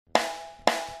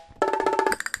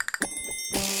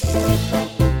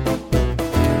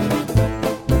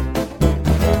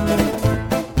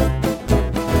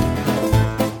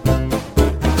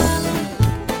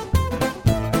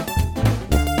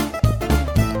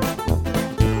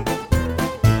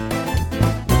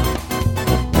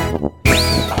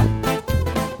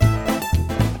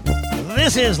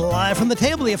This is Live from the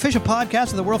Table, the official podcast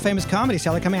of the world-famous Comedy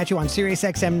Cellar, coming at you on Sirius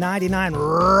XM 99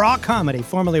 Raw Comedy,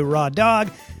 formerly Raw Dog.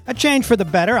 A change for the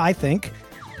better, I think,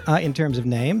 in terms of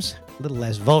names. A little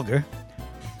less vulgar.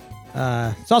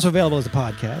 It's also available as a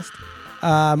podcast,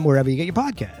 wherever you get your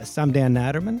podcasts. I'm Dan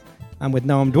Natterman. I'm with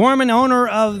Noam Dworman, owner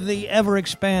of the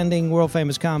ever-expanding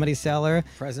world-famous Comedy Cellar.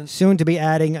 Present. Soon to be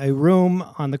adding a room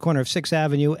on the corner of 6th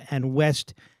Avenue and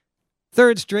West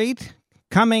 3rd Street.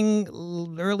 Coming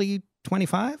early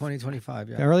 25? 2025,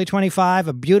 yeah. Early 25,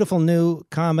 a beautiful new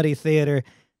comedy theater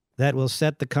that will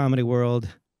set the comedy world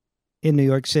in New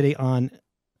York City on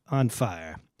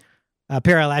fire.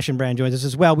 Perry Lashenbrand joins us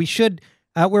as well.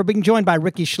 We're being joined by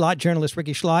Rikki Schlott, journalist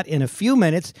Rikki Schlott, in a few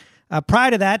minutes.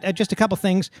 Prior to that, just a couple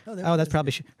things. That's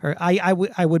probably her. I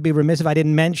would be remiss if I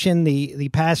didn't mention the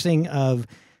passing of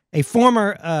a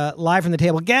former Live from the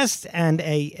Table guest and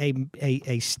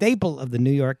a staple of the New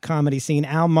York comedy scene,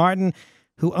 Al Martin,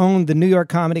 who owned the New York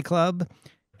Comedy Club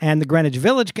and the Greenwich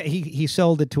Village. He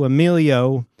sold it to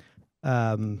Emilio.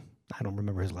 I don't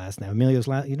remember his last name. Emilio's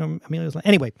last.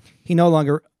 Anyway, he no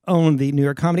longer owned the New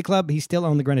York Comedy Club. He still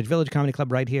owned the Greenwich Village Comedy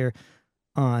Club right here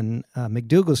on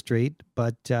McDougal Street.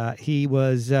 But he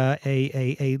was a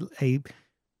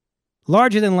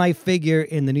larger-than-life figure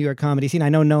in the New York comedy scene. I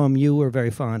know, Noam, you were very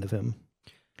fond of him.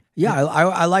 Yeah,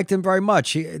 I liked him very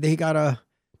much. He got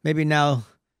maybe now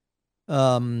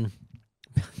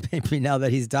that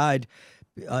he's died,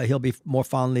 he'll be more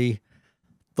fondly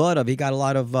thought of. He got a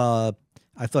lot of, I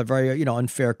thought, very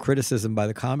unfair criticism by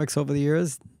the comics over the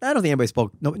years. I don't think anybody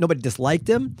nobody disliked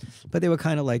him, but they were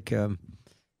kind of like, I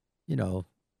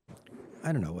don't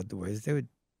know what the word is.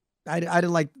 I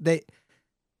didn't like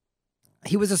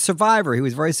He was a survivor. He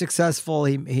was very successful.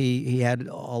 He had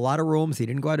a lot of rooms. He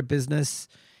didn't go out of business.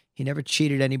 He never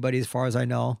cheated anybody, as far as I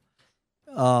know.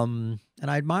 And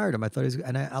I admired him. I thought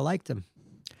I liked him.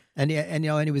 And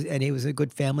he was a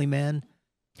good family man.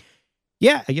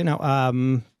 Yeah,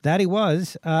 that he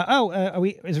was.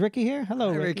 Is Rikki here?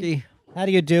 Hello, Hi, Rikki. How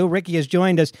do you do? Rikki has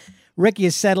joined us. Rikki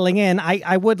is settling in.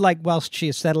 I would like, whilst she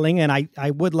is settling in,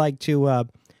 I would like to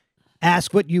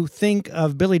ask what you think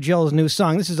of Billy Joel's new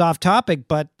song. This is off topic,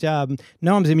 but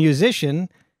Noam's a musician,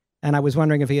 and I was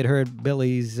wondering if he had heard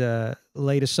Billy's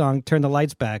latest song, Turn the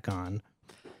Lights Back On.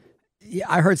 Yeah,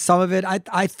 I heard some of it.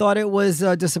 I thought it was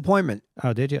a disappointment.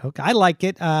 Oh, did you? Okay. I like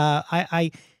it.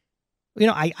 I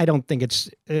don't think it's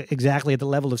exactly at the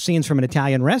level of Scenes from an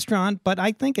Italian Restaurant, but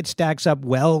I think it stacks up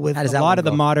well with a lot of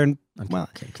the modern,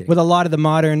 with a lot of the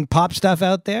modern pop stuff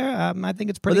out there. I think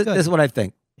it's pretty good. This is what I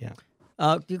think. Yeah.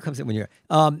 You come sit when you're.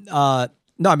 No,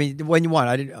 I mean when you want.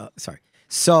 I didn't. Sorry.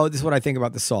 So this is what I think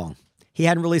about the song. He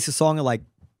hadn't released a song in like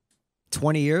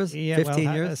 20 years,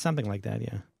 15 years, something like that.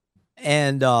 Yeah.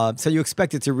 And so you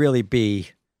expect it to really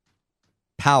be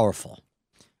powerful,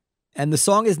 and the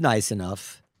song is nice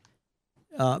enough,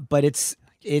 but it's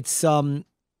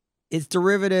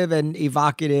derivative and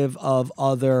evocative of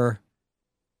other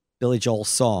Billy Joel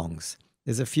songs.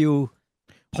 There's a few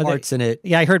parts in it.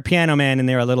 Yeah, I heard Piano Man in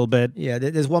there a little bit. Yeah,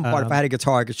 there's one part. If I had a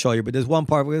guitar, I could show you. But there's one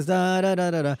part where it's da da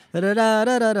da da da da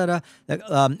da da da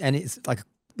da. And it's like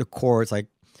the chords, like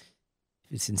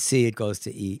if it's in C, it goes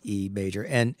to E major,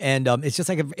 and it's just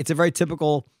like it's a very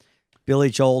typical Billy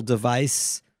Joel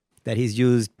device that he's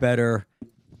used better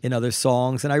in other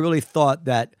songs. And I really thought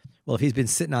that, well, if he's been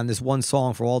sitting on this one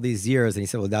song for all these years, and he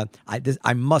said, well,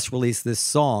 I must release this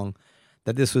song,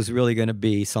 that this was really going to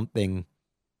be something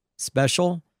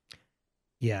special.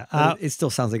 Yeah. It still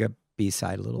sounds like a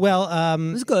B-side a little bit. Well,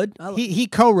 it was good. He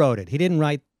co-wrote it. He didn't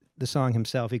write the song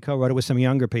himself. He co-wrote it with some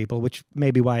younger people, which may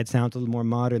be why it sounds a little more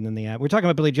modern than the. We're talking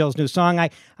about Billy Joel's new song.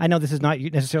 I know this is not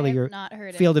necessarily your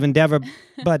field of endeavor,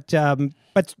 but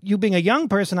you being a young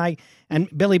person,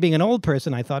 and Billy being an old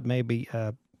person, I thought maybe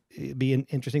it'd be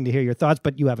interesting to hear your thoughts,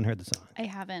 but you haven't heard the song. I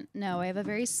haven't. No, I have a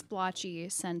very splotchy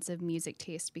sense of music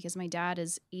taste because my dad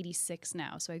is 86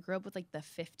 now, so I grew up with like the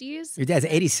 50s. Your dad's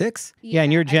 86? Yeah,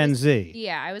 and you're Gen Z.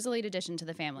 Yeah, I was a late addition to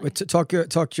the family. Talk to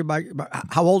your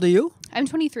how old are you? I'm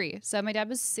 23, so my dad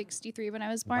was 63 when I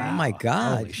was born. Oh my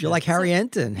God, you're like Harry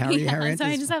Enton. Harry Enton. So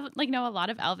I just have know a lot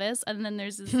of Elvis, and then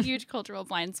there's this huge cultural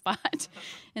blind spot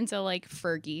into like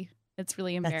Fergie. It's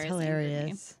really embarrassing. That's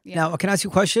hilarious. Yeah. Now, can I ask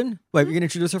you a question? Wait, you're going to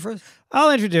introduce her first?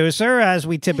 I'll introduce her, as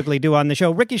we typically do on the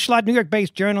show. Rikki Schlott, New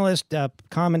York-based journalist,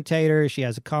 commentator. She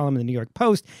has a column in the New York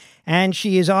Post, and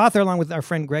she is author, along with our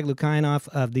friend Greg Lukianoff,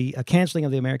 of the Canceling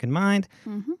of the American Mind.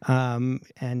 Mm-hmm.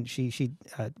 And she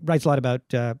writes a lot about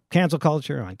cancel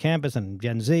culture on campus and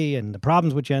Gen Z and the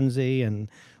problems with Gen Z, and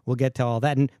we'll get to all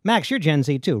that. And Max, you're Gen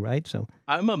Z too, right? So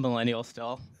I'm a millennial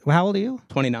still. Well, how old are you?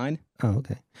 29. Oh,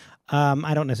 okay.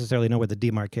 I don't necessarily know where the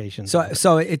demarcation.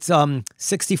 So it's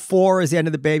 64 is the end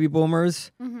of the baby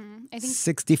boomers. I think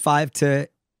 65 to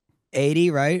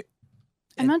 80, right?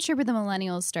 I'm not sure where the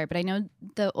millennials start, but I know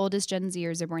the oldest Gen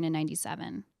Zers are born in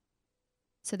 97.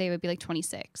 So they would be like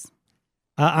 26.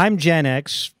 I'm Gen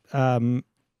X.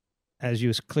 As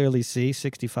you clearly see,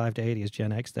 65 to 80 is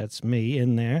Gen X. That's me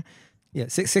in there. Yeah,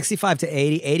 65 to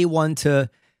 80, 81 to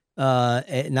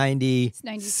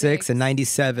 96 and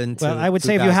 97 to well, I would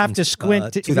say if you have to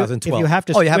squint, 2012. If you have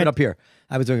to you squint, have it up here.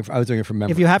 I was doing it from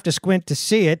memory. If you have to squint to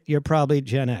see it, you're probably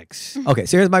Gen X. Okay,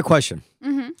 so here's my question,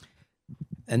 Mm-hmm.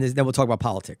 and then we'll talk about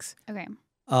politics. Okay.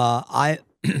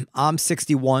 I'm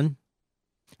 61,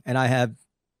 and I have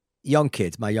young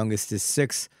kids. My youngest is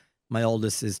 6. My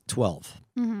oldest is 12.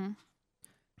 Mm-hmm.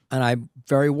 And I'm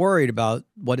very worried about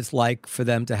what it's like for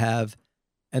them to have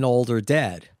an older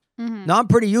dad. Mm-hmm. Now, I'm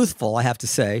pretty youthful, I have to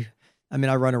say. I mean,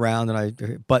 I run around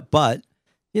but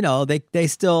you know, they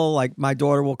still, like, my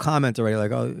daughter will comment already,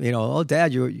 like, oh,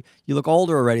 Dad, you look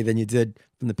older already than you did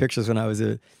from the pictures when I was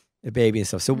a baby and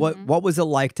stuff. So Mm-hmm. what was it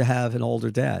like to have an older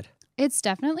dad? It's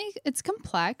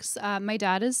complex. My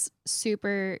dad is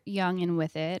super young and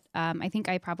with it. I think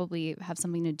I probably have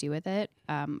something to do with it.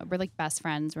 We're like best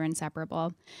friends. We're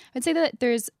inseparable. I'd say that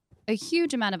there's a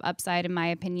huge amount of upside, in my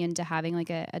opinion, to having like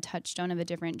a touchstone of a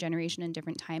different generation and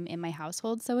different time in my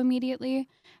household so immediately.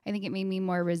 I think it made me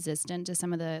more resistant to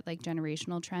some of the like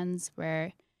generational trends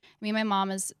where, I mean, my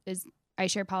mom is I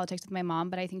share politics with my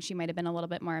mom, but I think she might have been a little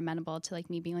bit more amenable to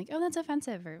like me being like, oh, that's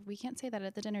offensive, or we can't say that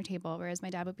at the dinner table. Whereas my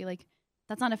dad would be like,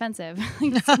 that's not offensive.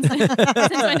 Since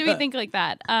when do we think like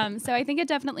that? So I think it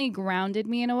definitely grounded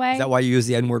me in a way. Is that why you use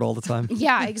the N-word all the time?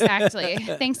 Yeah, exactly.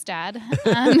 Thanks, Dad.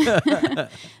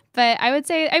 But I would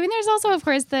say, I mean, there's also, of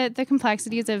course, the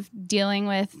complexities of dealing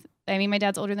with, I mean, my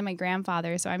dad's older than my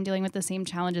grandfather, so I'm dealing with the same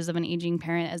challenges of an aging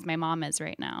parent as my mom is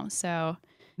right now. So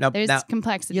there's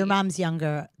complexity. Your mom's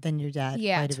younger than your dad.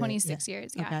 Yeah, quite a bit. 26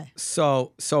 years. Yeah. Okay.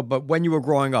 So, but when you were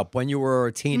growing up, when you were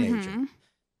a teenager, Mhm.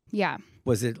 Yeah.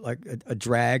 was it like a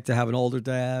drag to have an older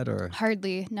dad, or?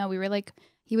 Hardly. No, we were like,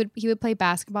 he would play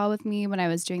basketball with me when I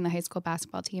was doing the high school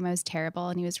basketball team. I was terrible,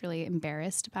 and he was really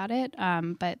embarrassed about it.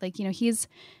 But like, you know, he's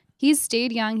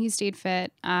stayed young, he stayed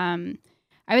fit.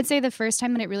 I would say the first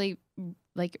time that it really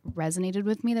like resonated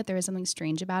with me that there was something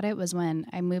strange about it was when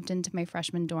I moved into my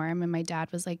freshman dorm and my dad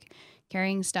was like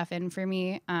carrying stuff in for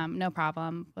me, no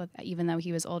problem, even though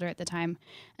he was older at the time.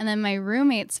 And then my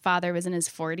roommate's father was in his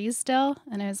 40s still,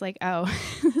 and I was like, oh,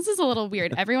 this is a little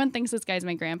weird. Everyone thinks this guy's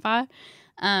my grandpa.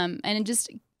 And just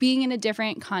being in a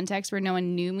different context where no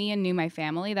one knew me and knew my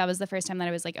family, that was the first time that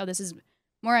I was like, oh, this is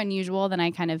more unusual than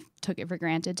I kind of took it for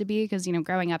granted to be, because, you know,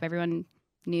 growing up, everyone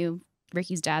knew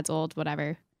Ricky's dad's old,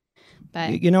 whatever.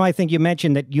 But You know, I think you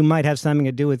mentioned that you might have something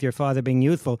to do with your father being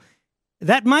youthful.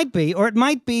 That might be, or it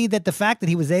might be that the fact that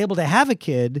he was able to have a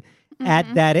kid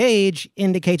at that age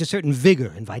indicates a certain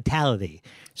vigor and vitality,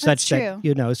 such true. that,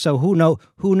 you know. So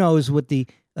who knows what the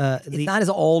It's not as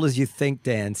old as you think,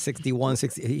 Dan. 61,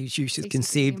 60. She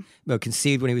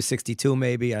conceived when he was 62,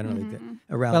 maybe. I don't know. Like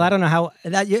around. Well, I don't know how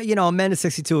that. You know, a man at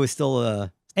 62 is still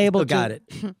able still to. got it.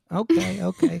 Okay.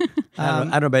 I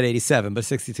don't know about 87, but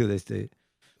 62 they stay.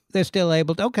 They're still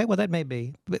able to. Okay, well, that may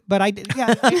be. But well,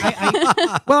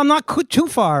 I'm not too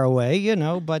far away, you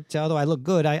know, but although I look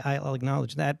good, I'll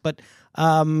acknowledge that. But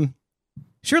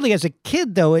surely as a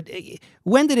kid, though,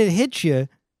 when did it hit you?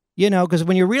 You know, because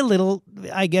when you're real little,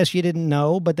 I guess you didn't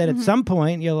know. But then at some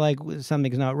point, you're like,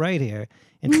 something's not right here.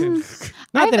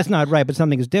 Not that it's not right, but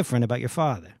something's different about your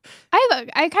father.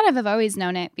 I kind of have always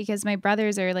known it because my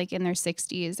brothers are like in their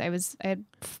 60s. I had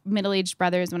middle-aged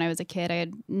brothers when I was a kid. I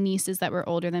had nieces that were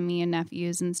older than me and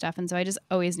nephews and stuff. And so I just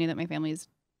always knew that my family's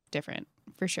different,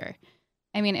 for sure.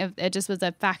 I mean, it just was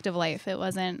a fact of life. It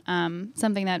wasn't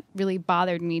something that really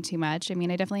bothered me too much. I mean,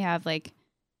 I definitely have I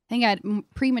think I had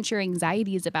premature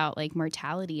anxieties about like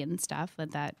mortality and stuff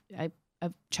that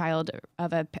a child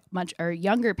of a much or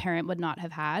younger parent would not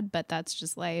have had, but that's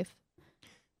just life.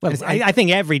 Well, I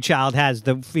think every child has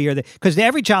the fear that, because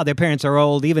every child, their parents are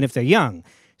old, even if they're young.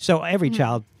 So every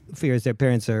child fears their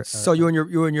parents are. So you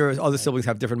and your other siblings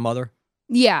have different mother?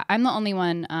 Yeah, I'm the only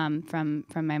one from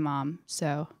my mom,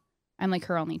 so I'm like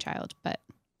her only child, but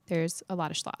there's a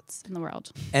lot of Schlotts in the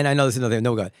world. And I know this is another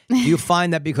no go. Do you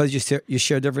find that because you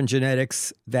share different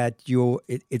genetics that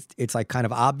it's like kind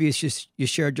of obvious you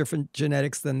share different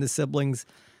genetics than the siblings,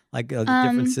 like the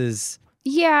differences?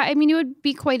 Yeah, I mean, it would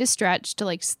be quite a stretch to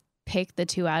like pick the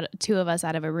two of us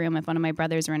out of a room. If one of my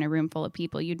brothers were in a room full of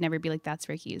people, you'd never be like, that's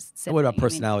Ricky's sibling. What about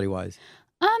personality wise?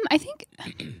 I think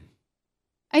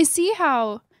I see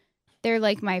how they're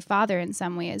like my father in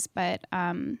some ways, but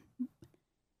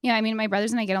Yeah, I mean, my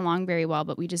brothers and I get along very well,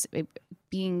 but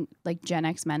being like Gen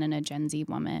X men and a Gen Z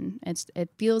woman, it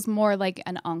feels more like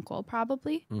an uncle,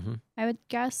 probably. Mm-hmm. I would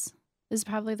guess is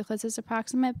probably the closest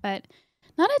approximate, but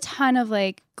not a ton of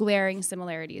like glaring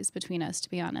similarities between us, to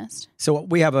be honest. So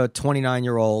we have a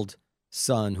 29-year-old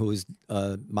son who is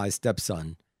my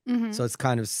stepson. Mm-hmm. So it's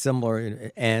kind of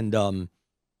similar, and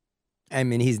I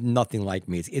mean, he's nothing like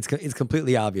me. It's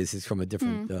completely obvious. He's from a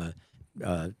different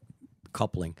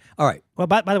coupling. All right. Well,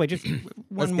 by the way, just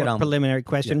one get more on. preliminary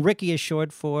question. Rikki is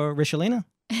short for Richelina?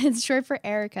 It's short for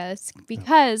Erica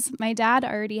because my dad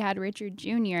already had Richard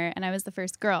Jr. and I was the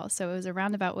first girl, so it was a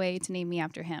roundabout way to name me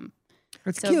after him.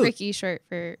 It's so cute. Rikki short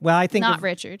for I think not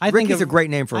Richard. I think Ricky's a great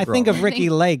name for a girl. I think of Rikki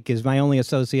Lake is my only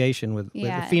association with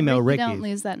the female Rikki. Rickies. Don't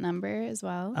lose that number as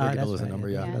well. Rikki That's lose a right. number,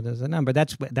 yeah. There's a number.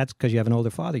 That's because you have an older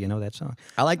father. You know that song.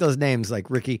 I like those names, like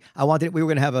Rikki. We were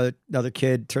going to have another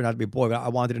kid, turned out to be a boy, but I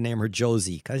wanted to name her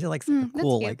Josie because she likes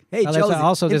cool. cute. Like, hey, Oh, there's Josie.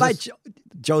 also there's invite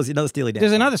Josie, another Steely Dan.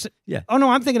 There's song. another. Yeah. Oh no,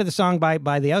 I'm thinking of the song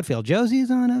by the Outfield. Josie's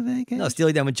on a vacation. No,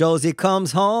 Steely Dan when Josie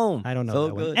comes home. I don't know So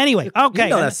that one. good. Anyway, okay. You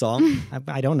know that song.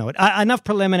 I don't know it. Enough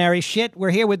preliminary shit. We're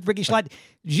here with Rikki Schlott,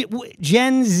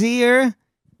 Gen Zer,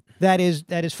 that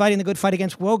is fighting the good fight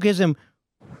against wokeism.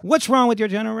 What's wrong with your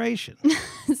generation?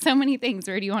 So many things.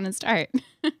 Where do you want to start?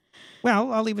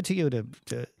 Well, I'll leave it to you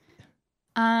to.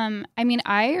 I mean,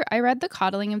 I read The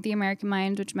Coddling of the American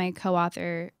Mind, which my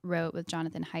co-author wrote with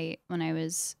Jonathan Haidt when I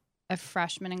was a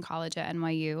freshman in college at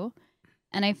NYU.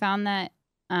 And I found that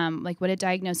like what it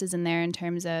diagnoses in there in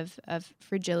terms of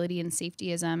fragility and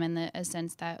safetyism, and a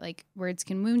sense that like words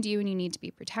can wound you and you need to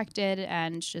be protected,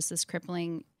 and just this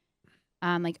crippling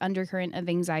like undercurrent of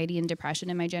anxiety and depression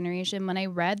in my generation. When I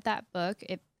read that book,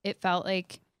 it felt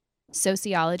like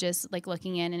sociologists like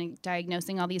looking in and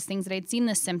diagnosing all these things that I'd seen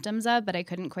the symptoms of, but I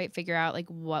couldn't quite figure out like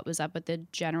what was up with the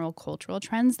general cultural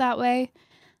trends that way.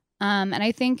 And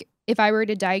I think if I were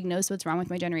to diagnose what's wrong with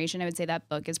my generation, I would say that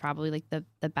book is probably like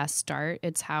the best start.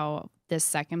 It's how this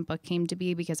second book came to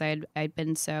be because I'd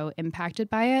been so impacted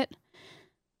by it.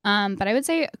 But I would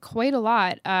say quite a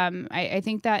lot. I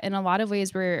think that in a lot of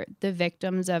ways we're the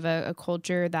victims of a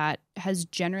culture that has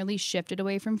generally shifted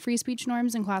away from free speech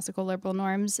norms and classical liberal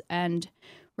norms. And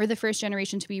we're the first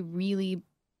generation to be really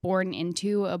born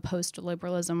into a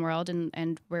post-liberalism world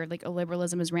and where like a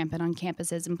liberalism is rampant on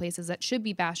campuses and places that should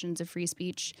be bastions of free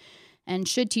speech and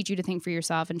should teach you to think for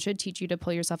yourself and should teach you to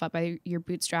pull yourself up by your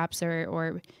bootstraps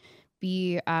or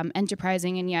be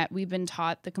enterprising. And yet we've been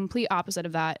taught the complete opposite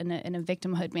of that in a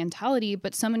victimhood mentality.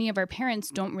 But so many of our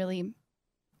parents don't really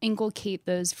inculcate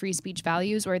those free speech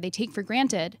values, or they take for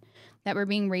granted that we're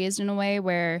being raised in a way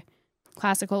where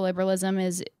classical liberalism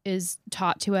is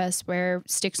taught to us, where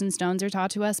sticks and stones are taught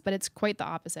to us, but it's quite the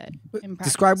opposite in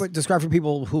practice. Describe for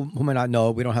people who may not know.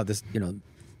 We don't have this, I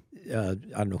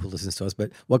don't know who listens to us,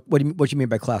 but what do you mean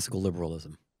by classical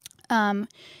liberalism?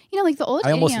 Like the old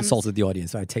I almost idioms. insulted the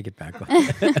audience, so I take it back. Well,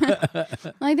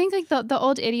 I think like the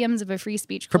old idioms of a free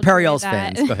speech For culture Periel's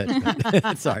that- fans, go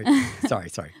ahead. sorry.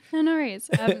 No worries.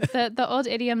 The old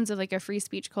idioms of like a free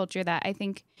speech culture that I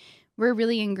think were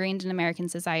really ingrained in American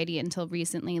society until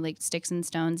recently, like sticks and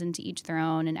stones and to each their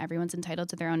own, and everyone's entitled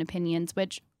to their own opinions,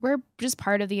 which were just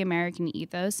part of the American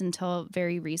ethos until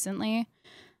very recently.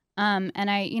 And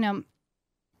I,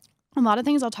 a lot of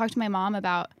things I'll talk to my mom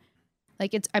about.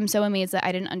 Like I'm so amazed that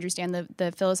I didn't understand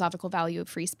the philosophical value of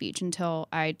free speech until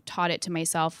I taught it to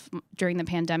myself during the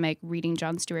pandemic, reading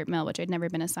John Stuart Mill, which I'd never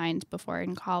been assigned before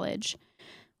in college.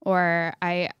 Or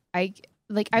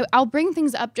I'll bring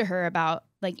things up to her about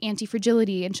like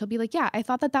anti-fragility, and she'll be like, "Yeah, I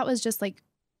thought that was just like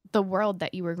the world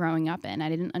that you were growing up in. I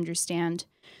didn't understand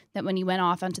that when you went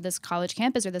off onto this college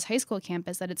campus or this high school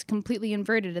campus, that it's completely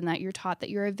inverted, and that you're taught that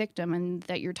you're a victim, and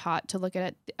that you're taught to look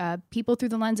at people through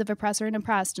the lens of oppressor and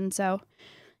oppressed." And so,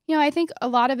 I think a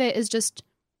lot of it is just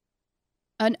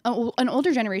an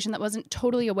older generation that wasn't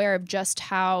totally aware of just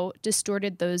how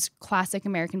distorted those classic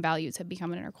American values have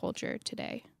become in our culture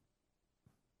today.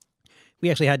 We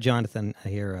actually had Jonathan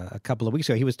here a couple of weeks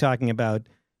ago. He was talking about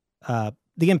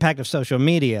the impact of social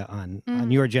media on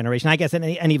your generation, I guess, and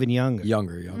even younger.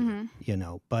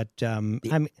 Younger. But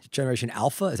Generation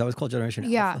Alpha? Is that what it's called? Generation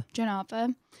Alpha? Yeah, Gen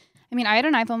Alpha. I mean, I had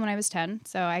an iPhone when I was 10,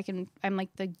 so I'm like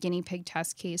the guinea pig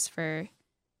test case for,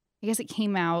 I guess it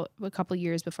came out a couple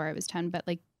years before I was 10, but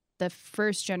like the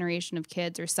first generation of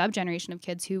kids or sub-generation of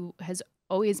kids who has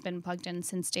always been plugged in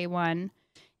since day one.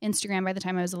 Instagram by the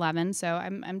time I was 11, so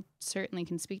I'm certainly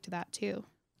can speak to that too.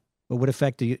 Well, what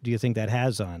effect do you think that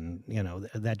has on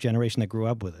that generation that grew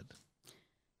up with it?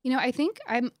 I think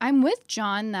I'm with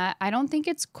John that I don't think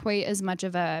it's quite as much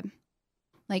of a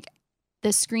like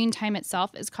the screen time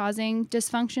itself is causing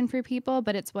dysfunction for people,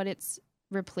 but it's what it's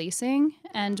replacing.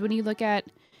 And when you look at,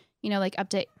 like up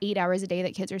to 8 hours a day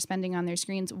that kids are spending on their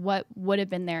screens, what would have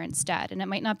been there instead? And it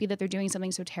might not be that they're doing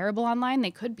something so terrible online.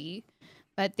 They could be,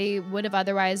 but they would have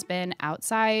otherwise been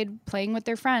outside playing with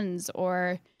their friends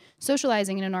or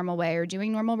socializing in a normal way or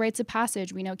doing normal rites of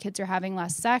passage. We know kids are having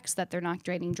less sex, that they're not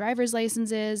getting driver's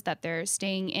licenses, that they're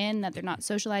staying in, that they're not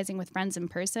socializing with friends in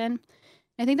person.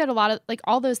 I think that a lot of,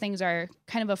 all those things are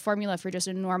kind of a formula for just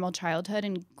a normal childhood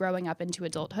and growing up into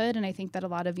adulthood. And I think that a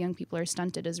lot of young people are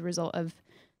stunted as a result of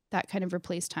that kind of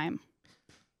replaced time.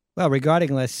 Well,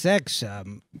 regarding less sex,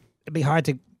 it'd be hard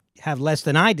to have less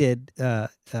than I did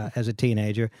as a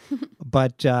teenager,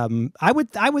 but I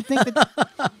would think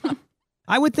that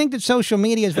I would think that social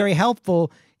media is very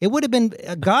helpful. It would have been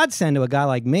a godsend to a guy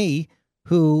like me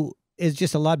who is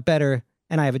just a lot better.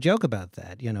 And I have a joke about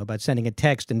that, about sending a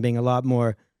text and being a lot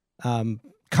more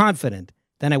confident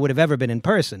than I would have ever been in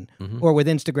person or with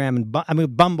Instagram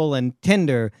and Bumble and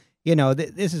Tinder.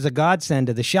 This is a godsend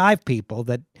to the shy people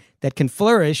that can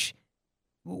flourish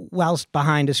whilst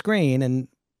behind a screen and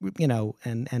be more.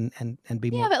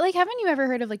 Yeah, but haven't you ever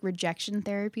heard of rejection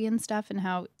therapy and stuff, and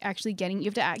how actually you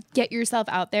have to get yourself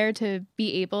out there to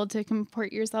be able to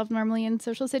comport yourself normally in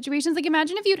social situations?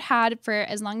 Imagine if you'd had, for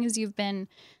as long as you've been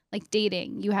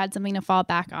dating, you had something to fall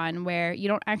back on where you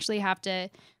don't actually have to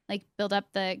build up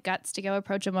the guts to go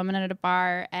approach a woman at a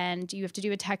bar, and you have to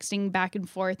do a texting back and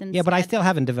forth. And yeah, but I still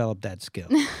haven't developed that skill.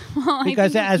 Well,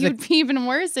 because you'd be even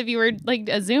worse if you were a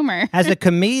Zoomer. As a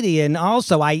comedian,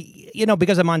 also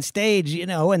because I'm on stage,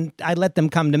 and I let them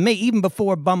come to me even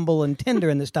before Bumble and Tinder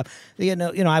and this stuff.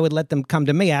 I would let them come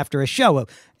to me after a show.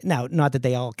 Now, not that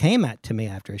they all came to me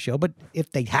after a show, but if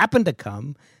they happened to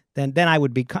come, then I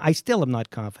would be. I still am not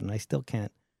confident. I still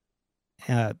can't.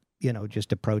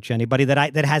 Just approach anybody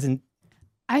that hasn't.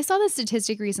 I saw the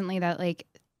statistic recently that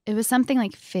it was something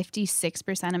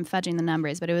 56%. I'm fudging the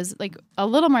numbers, but it was a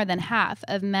little more than half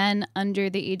of men under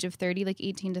the age of 30,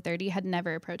 18 to 30, had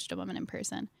never approached a woman in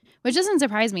person, which doesn't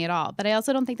surprise me at all. But I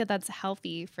also don't think that that's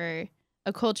healthy for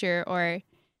a culture or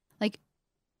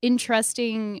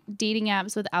entrusting dating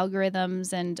apps with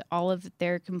algorithms and all of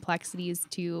their complexities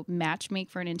to matchmake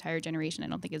for an entire generation. I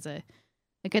don't think is a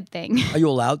good thing. Are you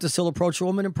allowed to still approach a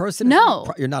woman in person? No.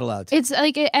 You're not allowed to. It's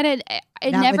it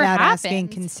Not never without happens. asking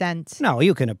consent. No,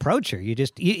 you can approach her.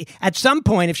 At some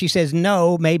point, if she says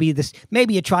no, maybe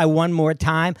you try one more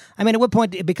time. I mean,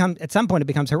 at some point it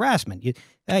becomes harassment.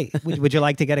 Hey, would you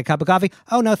like to get a cup of coffee?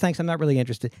 Oh, no, thanks. I'm not really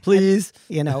interested. Please.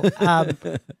 How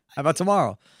about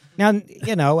tomorrow? Now,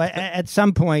 at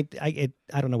some point, I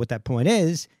don't know what that point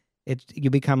is.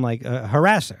 You become like a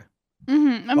harasser.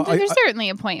 Mm-hmm. There's certainly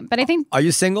a point, but I think. Are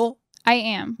you single? I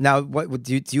am. Now, what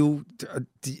do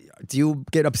you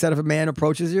get upset if a man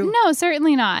approaches you? No,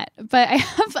 certainly not. But I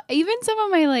have even some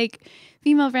of my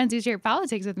female friends who share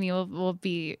politics with me will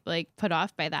be put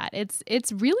off by that.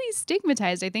 It's really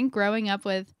stigmatized. I think growing up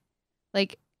with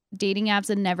dating apps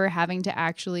and never having to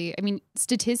actually,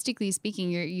 statistically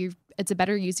speaking, it's a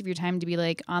better use of your time to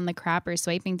be on the crap or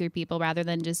swiping through people rather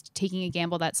than just taking a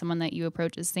gamble that someone that you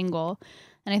approach is single.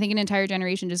 And I think an entire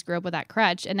generation just grew up with that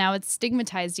crutch, and now it's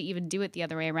stigmatized to even do it the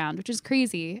other way around, which is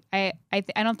crazy. I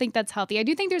don't think that's healthy. I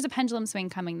do think there's a pendulum swing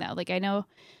coming though. I know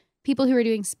people who are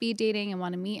doing speed dating and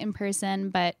want to meet in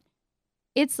person, but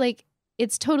it's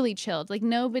it's totally chilled.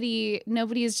 Nobody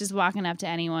is just walking up to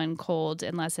anyone cold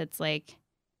unless it's an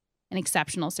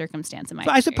exceptional circumstance in my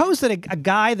I suppose that a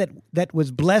guy that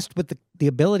was blessed with the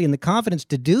ability and the confidence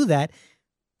to do that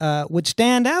would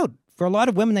stand out. For a lot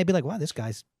of women, they'd be like, wow, this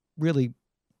guy's really,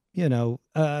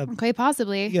 quite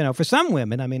possibly. For some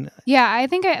women, Yeah, I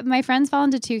think my friends fall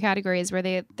into two categories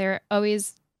where they're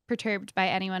always perturbed by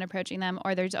anyone approaching them,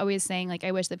 or they're always saying,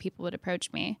 I wish that people would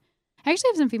approach me. I actually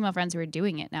have some female friends who are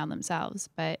doing it now themselves,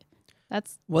 but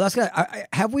that's... Well, that's good.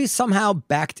 Have we somehow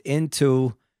backed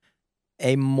into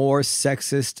a more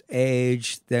sexist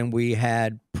age than we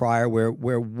had prior,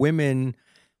 where women,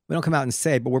 we don't come out and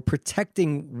say it, but we're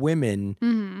protecting women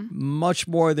much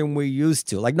more than we used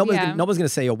to. Nobody's going to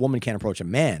say a woman can't approach a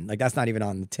man. That's not even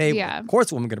on the table. Yeah. Of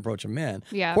course a woman can approach a man.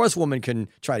 Yeah. Of course a woman can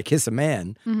try to kiss a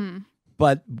man. Mm-hmm.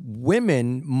 But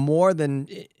women, more than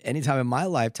any time in my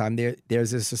lifetime, there's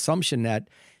this assumption that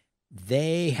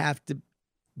they have to,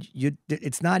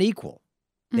 it's not equal.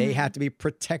 They have to be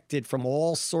protected from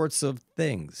all sorts of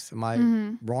things. Am I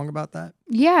wrong about that?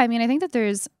 Yeah, I think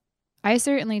that I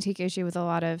certainly take issue with a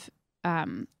lot of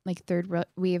third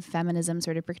wave feminism,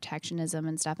 sort of protectionism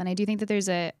and stuff. And I do think that there's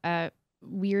a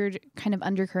weird kind of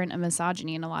undercurrent of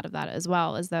misogyny in a lot of that as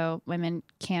well, as though women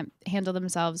can't handle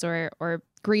themselves or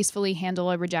gracefully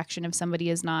handle a rejection if somebody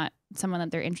is not someone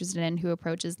that they're interested in who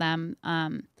approaches them.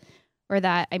 Or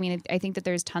that, I mean, I think that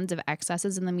there's tons of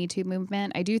excesses in the Me Too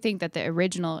movement. I do think that the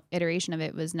original iteration of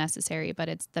it was necessary, but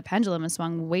the pendulum has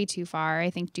swung way too far. I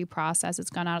think due process has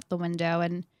gone out the window,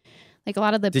 and like a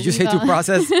lot of the. Did you say due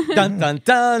process? Dun dun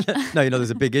dun. No,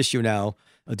 there's a big issue now,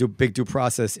 big due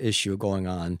process issue going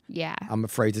on. Yeah. I'm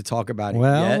afraid to talk about it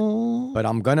Well, yet, but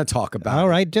I'm gonna talk about it. all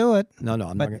right, do it. No,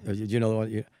 I'm not. You know what?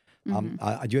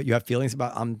 You have feelings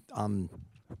about?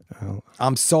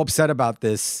 I'm so upset about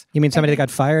this. You mean somebody that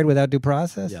got fired without due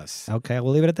process? Yes. Okay,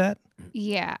 we'll leave it at that.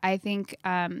 Yeah, I think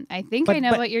I But-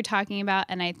 know but- what you're talking about,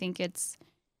 and I think it's.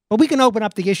 But we can open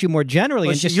up the issue more generally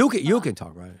Well, and just. you can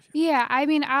talk about it. Yeah, I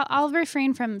mean, I'll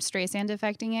refrain from Streisand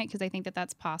affecting it because I think that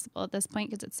that's possible at this point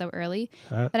because it's so early.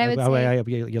 But I would say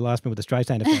you lost me with the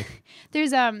Streisand effect.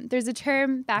 there's a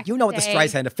term back. You in know the what the day-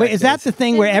 Streisand effect Wait, is that is. the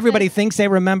thing There's where this, everybody like- thinks they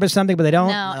remember something, but they don't?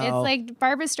 No, No. it's like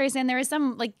Barbara Streisand. There was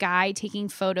some like guy taking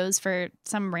photos for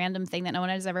some random thing that no one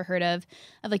has ever heard of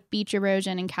like beach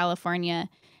erosion in California,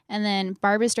 and then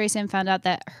Barbara Streisand found out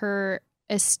that her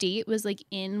estate was like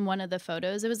in one of the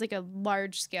photos. It was like a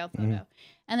large scale photo,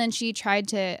 and then she tried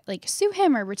to like sue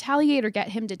him or retaliate or get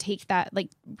him to take that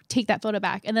photo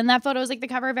back. And then that photo was like the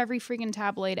cover of every freaking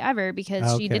tabloid ever because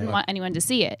she Okay. didn't want anyone to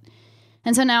see it.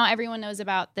 And so now everyone knows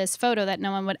about this photo that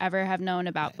no one would ever have known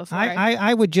about before.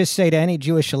 I would just say to any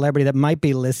Jewish celebrity that might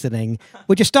be listening,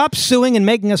 would you stop suing and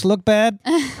making us look bad?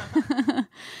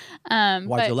 Why'd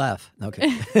but- you laugh? Okay.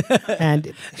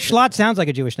 And Schlott sounds like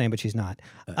a Jewish name, but she's not.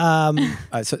 So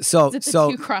Is it the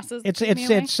two crosses? It's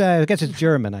anyway? I guess it's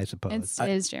German, I suppose. It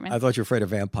is German. I thought you were afraid of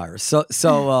vampires. So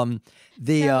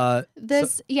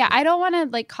I don't want to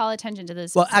like call attention to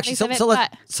this. well, actually, specifics so of it,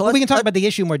 let's Well, we can talk about the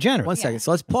issue more generally. one second.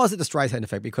 So let's pause at the Streisand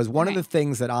effect because one of Okay. the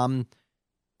things that I'm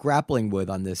grappling with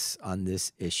on this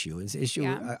issue is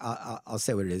Yeah. I'll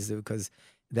say what it is because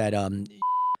that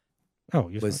Oh,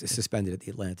 you're was fine. suspended at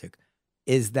the Atlantic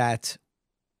is that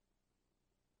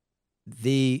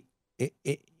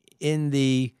in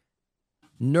the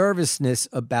nervousness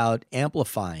about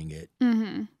amplifying it,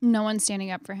 no one's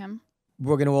standing up for him.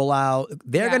 we're going to allow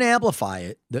they're Yeah. going to amplify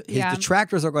it. His Yeah.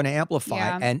 detractors are going to amplify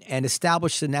Yeah. and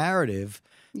establish the narrative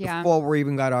Yeah. before we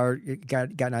even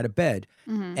gotten out of bed,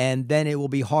 and then it will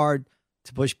be hard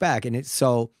to push back. And it's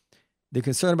so the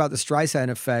concern about the Streisand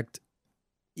effect.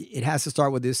 It has to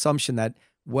start with the assumption that,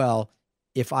 well,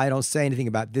 if I don't say anything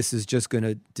about this, is just going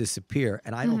to disappear,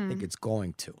 and I don't think it's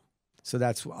going to. So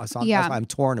that's why I'm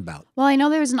torn about. Well, I know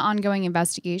there's an ongoing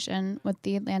investigation with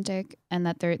the Atlantic, and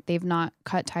that they've not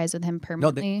cut ties with him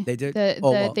permanently. they did.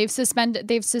 They've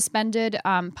suspended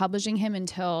publishing him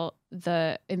until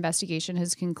the investigation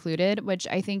has concluded. Which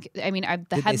I think, I mean,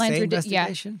 the Did headlines they say were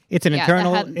investigation? It's an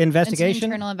internal It's an investigation.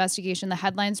 internal investigation. The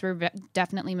headlines were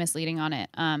definitely misleading on it.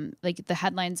 Like the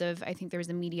headlines of, I think there was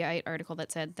a Mediaite article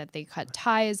that said that they cut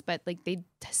ties, but like they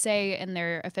say in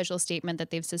their official statement that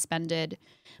they've suspended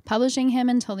publishing him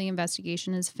until the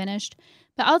investigation is finished.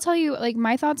 But I'll tell you, like,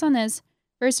 my thoughts on this.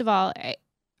 First of all,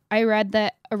 I read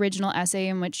the original essay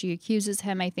in which she accuses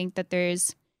him. I think that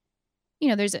there's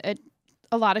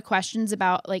a lot of questions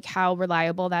about like how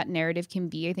reliable that narrative can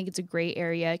be. I think it's a gray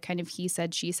area, kind of he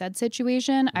said, she said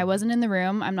situation. I wasn't in the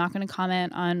room. I'm not going to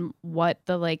comment on what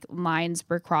the like lines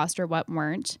were crossed or what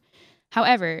weren't.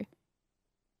 However,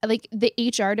 like the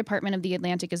HR department of the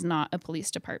Atlantic is not a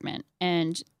police department,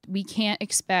 and we can't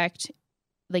expect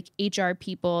like HR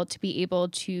people to be able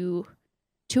to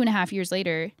 2.5 years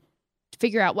later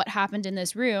figure out what happened in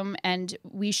this room. And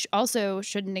we also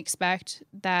shouldn't expect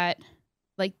that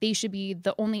like they should be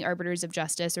the only arbiters of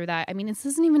justice, or that, I mean, this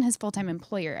isn't even his full-time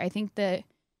employer. I think that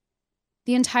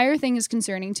the entire thing is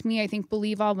concerning to me. I think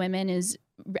Believe All Women is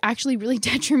actually really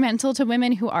detrimental to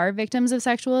women who are victims of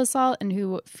sexual assault and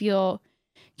who feel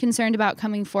concerned about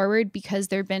coming forward, because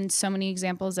there have been so many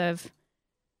examples of,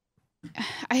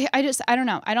 I don't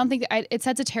know. I don't think it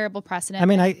sets a terrible precedent. I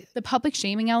mean, the public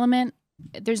shaming element,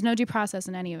 there's no due process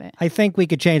in any of it. I think we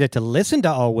could change it to listen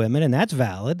to all women, and that's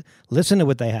valid. Listen to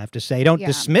what they have to say. Don't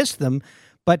dismiss them,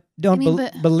 but don't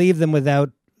believe them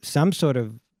without some sort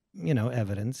of,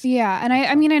 evidence. Yeah, and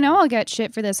I mean, I know I'll get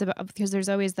shit for this because there's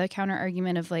always the counter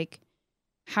argument of like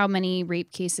how many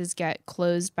rape cases get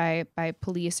closed by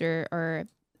police, or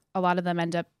a lot of them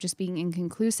end up just being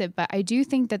inconclusive. But I do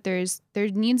think that there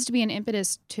needs to be an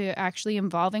impetus to actually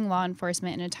involving law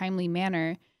enforcement in a timely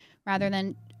manner, rather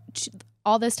than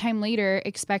all this time later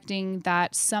expecting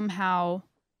that somehow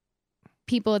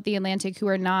people at the Atlantic who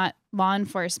are not law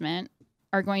enforcement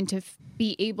are going to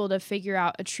be able to figure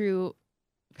out a true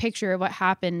picture of what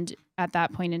happened at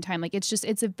that point in time. Like it's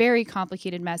a very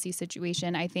complicated, messy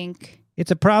situation. I think It's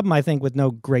a problem, I think, with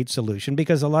no great solution,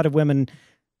 because a lot of women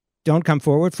don't come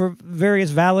forward for various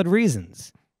valid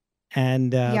reasons.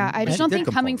 And yeah, I just don't did think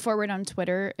come coming forward on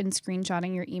Twitter and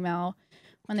screenshotting your email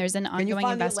when there's an Can you ongoing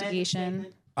find the investigation.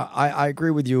 I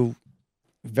agree with you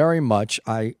very much.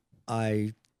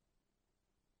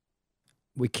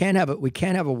 We can't have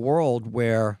a world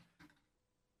where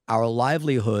our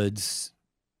livelihoods,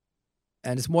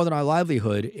 and it's more than our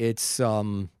livelihood, it's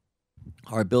our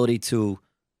ability to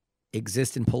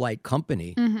exist in polite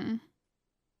company, Mm-hmm.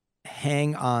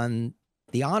 hang on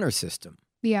the honor system.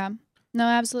 Yeah. No,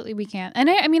 absolutely we can't. And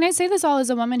I mean, I say this all as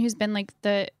a woman who's been like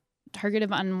the target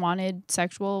of unwanted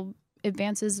sexual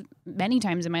advances many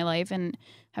times in my life and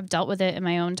have dealt with it in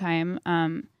my own time.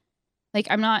 Like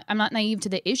I'm not naive to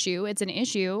the issue. It's an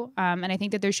issue. And I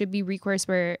think that there should be recourse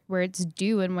where it's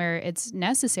due and where it's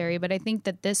necessary. But I think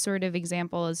that this sort of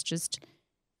example is just,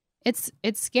 it's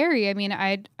scary. I mean,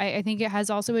 I think it has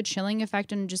also a chilling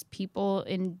effect on just people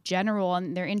in general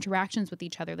and their interactions with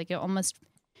each other. Like it almost,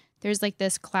 there's like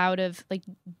this cloud of like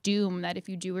doom that if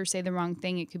you do or say the wrong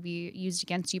thing, it could be used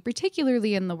against you,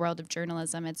 particularly in the world of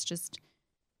journalism. It's just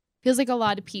feels like a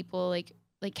lot of people like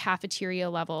cafeteria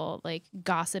level, like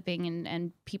gossiping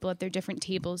and people at their different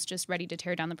tables just ready to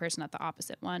tear down the person at the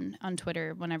opposite one on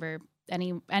Twitter whenever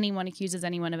anyone accuses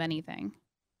anyone of anything.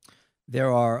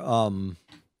 There are,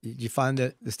 did you find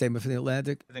the statement from the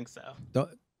Atlantic? I think so. Don't,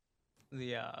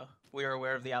 We are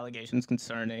aware of the allegations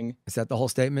concerning. is that the whole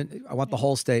statement? I want the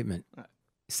whole statement.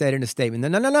 Say it in a statement.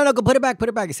 No, go put it back.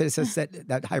 It says that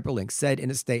hyperlink, said in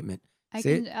a statement.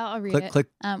 I'll read it. Click.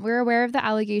 We're aware of the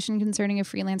allegation concerning a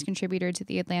freelance contributor to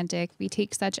The Atlantic. We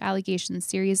take such allegations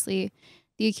seriously.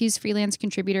 The accused freelance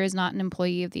contributor is not an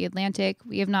employee of The Atlantic.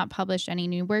 We have not published any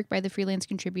new work by the freelance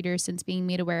contributor since being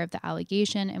made aware of the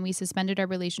allegation, and we suspended our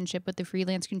relationship with the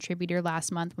freelance contributor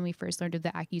last month when we first learned of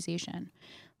the accusation.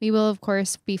 We will, of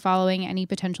course, be following any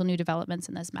potential new developments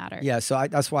in this matter. Yeah, so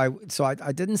that's why. So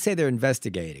I didn't say they're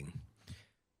investigating,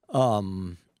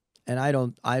 and I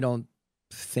don't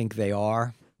think they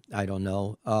are. I don't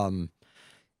know.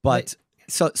 But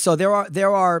so there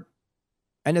are,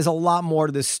 and there's a lot more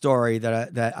to this story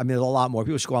that I mean, there's a lot more.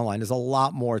 People should go online. There's a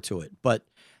lot more to it, but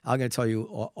I'm going to tell you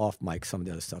off mic some of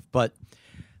the other stuff. But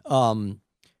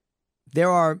there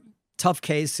are tough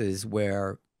cases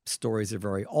where stories are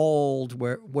very old,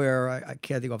 where I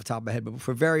can't think off the top of my head, but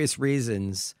for various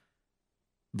reasons,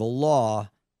 the law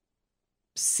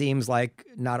seems like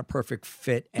not a perfect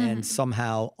fit and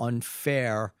somehow an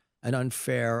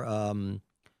unfair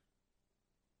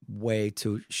way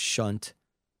to shunt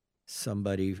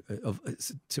somebody,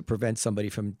 to prevent somebody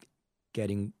from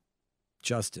getting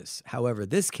justice. However,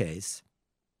 this case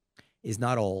is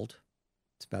not old.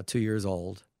 It's about 2 years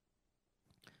old.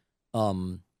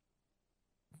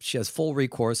 She has full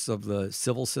recourse of the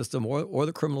civil system or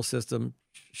the criminal system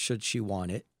should she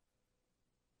want it.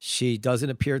 She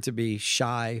doesn't appear to be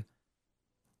shy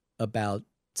about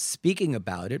speaking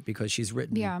about it because she's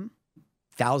written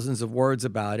thousands of words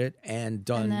about it and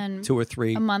done then 2 or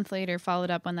 3. A month later,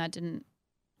 followed up when that didn't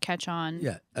catch on.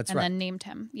 Yeah, that's and right. then named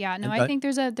him. Yeah, no, And I think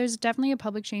there's definitely a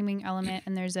public shaming element,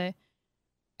 and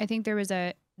I think there was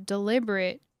a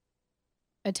deliberate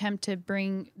attempt to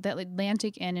bring the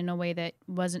Atlantic in a way that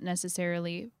wasn't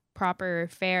necessarily proper or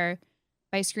fair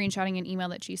by screenshotting an email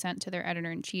that she sent to their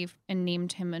editor-in-chief and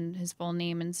named him and his full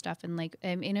name and stuff. And like,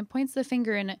 and it points the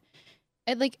finger and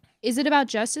it like, is it about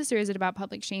justice or is it about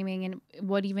public shaming? And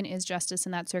what even is justice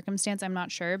in that circumstance? I'm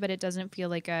not sure, but it doesn't feel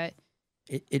like it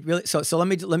really, so let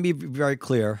me be very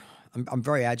clear. I'm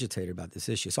very agitated about this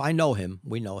issue. So I know him.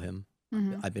 We know him.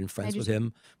 I've been friends with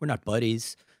him. We're not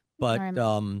buddies, but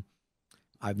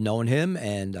I've known him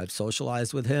and I've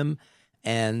socialized with him.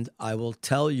 And I will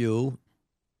tell you,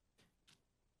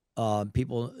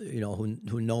 people,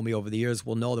 who know me over the years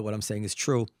will know that what I'm saying is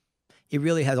true. It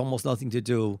really has almost nothing to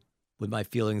do with my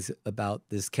feelings about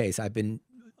this case. I've been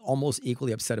almost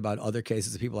equally upset about other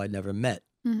cases of people I'd never met.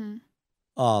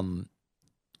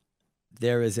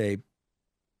 There is a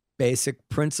basic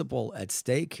principle at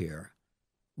stake here,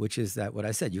 which is that what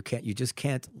I said, you just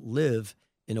can't live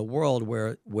in a world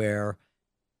where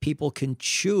people can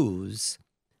choose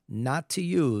not to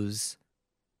use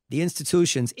the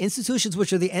institutions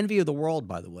which are the envy of the world,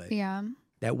 by the way,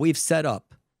 that we've set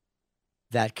up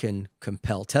that can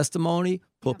compel testimony,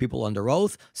 put people under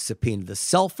oath, subpoena the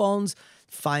cell phones,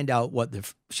 find out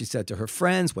what she said to her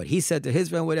friends, what he said to his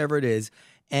friend, whatever it is,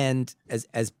 and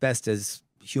as best as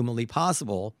humanly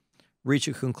possible, reach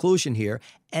a conclusion here,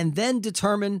 and then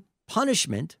determine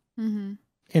punishment in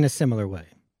a similar way.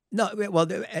 No, well,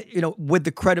 with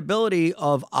the credibility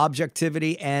of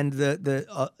objectivity and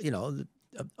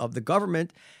of the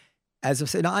government, as I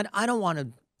say, no, I don't want to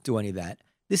do any of that.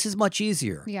 This is much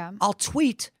easier. Yeah. I'll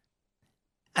tweet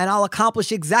and I'll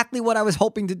accomplish exactly what I was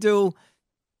hoping to do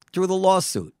through the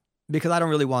lawsuit because I don't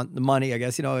really want the money, I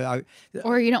guess.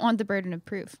 Or you don't want the burden of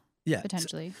proof, Yeah.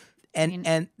 potentially.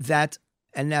 And that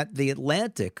the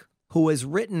Atlantic, who has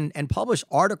written and published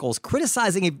articles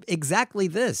criticizing exactly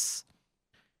this,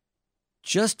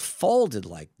 just folded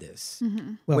like this,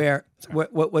 Mhm. Well,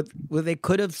 where they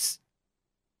could have.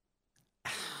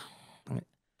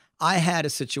 I had a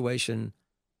situation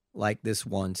like this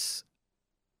once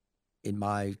in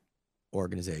my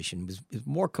organization. It was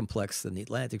more complex than the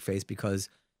Atlantic faced because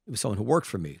it was someone who worked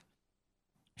for me.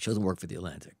 She doesn't work for the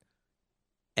Atlantic.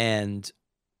 And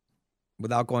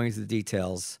without going into the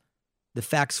details, the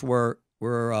facts were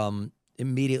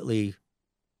immediately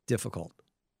difficult.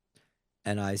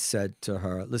 And I said to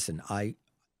her, listen, I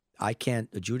can't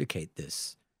adjudicate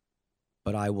this,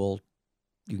 but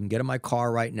you can get in my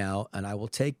car right now and I will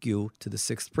take you to the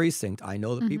 6th precinct. I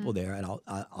know the people there and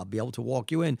I'll be able to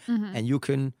walk you in Mhm. and you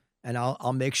can, and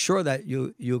I'll make sure that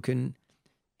you can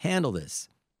handle this.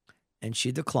 And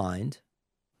she declined.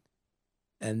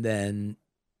 And then,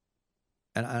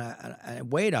 and it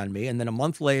weighed on me. And then a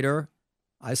month later,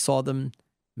 I saw them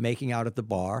making out at the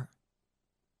bar.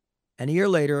 And a year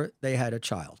later, they had a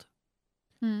child.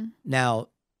 Mm. Now,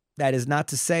 that is not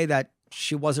to say that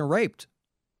she wasn't raped.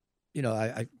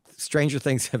 Stranger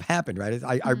things have happened, right?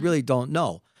 I really don't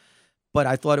know. But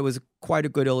I thought it was quite a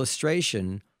good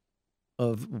illustration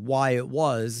of why it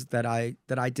was that I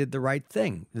did the right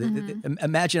thing.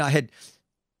 Imagine I had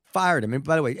fired him. And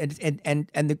by the way, and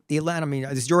the Atlantic, I mean,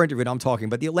 this is your interview and I'm talking,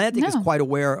 but the Atlantic is quite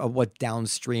aware of what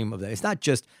downstream of that. It's not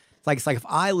just, it's like if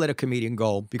I let a comedian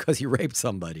go because he raped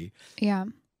somebody. Yeah.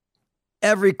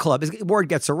 Every club, word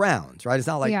gets around, right? It's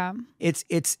not like, Yeah.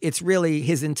 it's really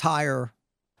his entire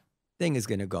thing is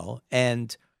going to go.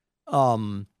 And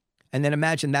then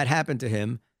imagine that happened to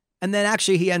him. And then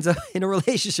actually he ends up in a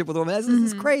relationship with a woman. This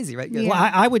is crazy, right? Yeah.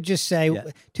 Well, I would just say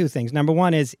two things. Number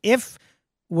one is if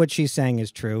what she's saying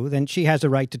is true, then she has a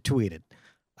right to tweet it.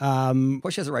 Of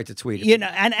course, she has a right to tweet it.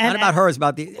 And not about her. It's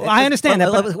about the. Well, I understand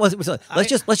that.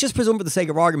 Let's just presume, for the sake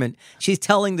of argument, she's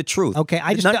telling the truth. Okay,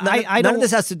 none of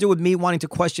this has to do with me wanting to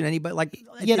question anybody.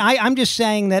 I'm just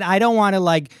saying that I don't want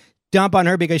to dump on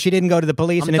her because she didn't go to the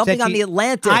police. I'm dumping on the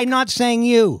Atlantic. I'm not saying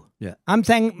you. Yeah. I'm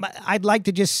saying I'd like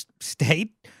to just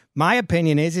state my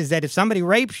opinion is that if somebody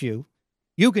rapes you,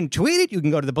 you can tweet it, you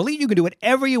can go to the police, you can do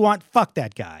whatever you want. Fuck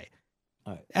that guy.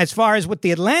 All right. As far as what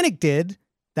the Atlantic did,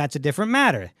 that's a different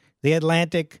matter. The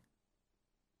Atlantic,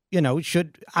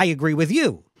 I agree with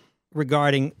you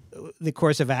regarding the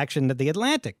course of action that the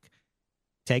Atlantic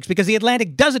takes because the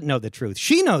Atlantic doesn't know the truth.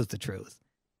 She knows the truth.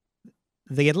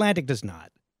 The Atlantic does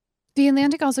not. The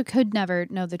Atlantic also could never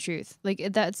know the truth.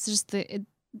 That's just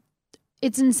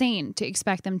it's insane to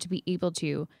expect them to be able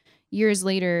to years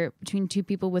later between two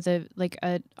people with a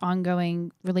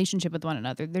ongoing relationship with one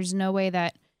another. There's no way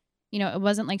that, it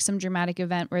wasn't like some dramatic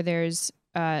event where there's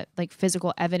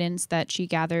physical evidence that she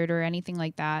gathered or anything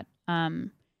like that. I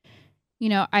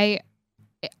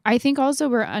think also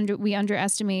we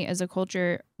underestimate as a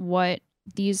culture what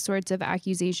these sorts of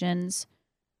accusations,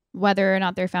 whether or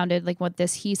not they're founded, like what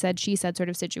this he said, she said sort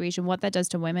of situation, what that does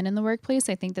to women in the workplace.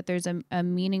 I think that there's a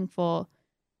meaningful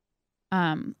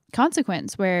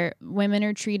consequence where women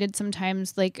are treated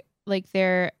sometimes like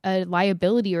they're a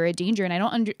liability or a danger. And I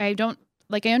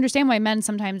understand why men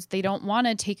sometimes they don't want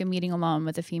to take a meeting alone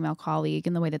with a female colleague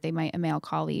in the way that they might a male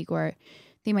colleague, or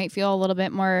they might feel a little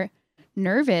bit more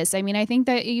nervous. I mean, I think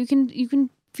that you can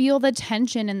feel the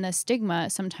tension and the stigma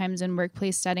sometimes in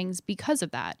workplace settings because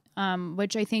of that,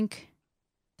 which I think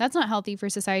that's not healthy for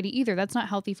society either. That's not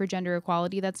healthy for gender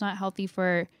equality. That's not healthy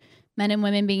for men and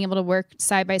women being able to work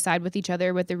side by side with each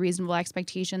other with the reasonable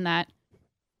expectation that,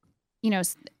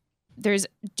 there's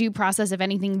due process if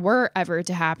anything were ever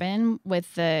to happen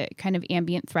with the kind of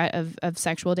ambient threat of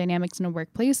sexual dynamics in a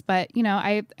workplace. But,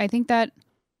 I think that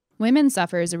women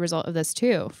suffer as a result of this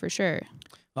too, for sure.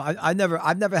 Well, I've never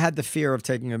had the fear of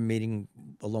taking a meeting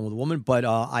alone with a woman, but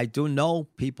I do know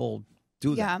people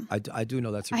do that. Yeah. I do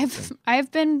know that's a good thing. I've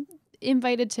been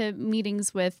invited to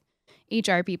meetings with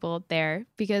HR people there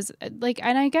because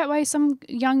and I get why some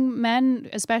young men,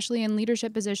 especially in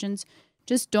leadership positions,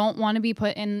 just don't want to be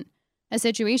put in a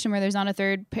situation where there's not a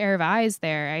third pair of eyes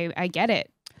there. I get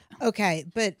it. Okay,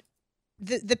 but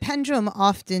the pendulum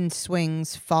often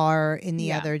swings far in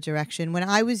the other direction. When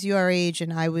I was your age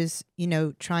and I was,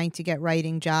 trying to get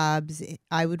writing jobs,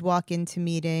 I would walk into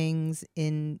meetings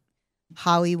in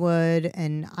Hollywood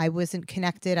and I wasn't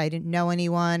connected. I didn't know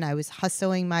anyone. I was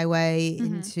hustling my way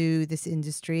into this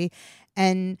industry.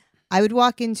 And I would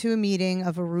walk into a meeting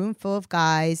of a room full of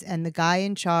guys, and the guy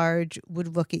in charge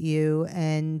would look at you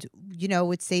and,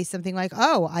 would say something like,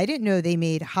 "Oh, I didn't know they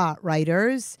made hot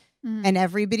writers." Mhm. And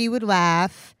everybody would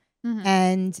laugh. Mhm.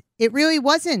 And it really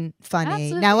wasn't funny.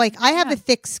 Absolutely. Now, like, I have Yeah. a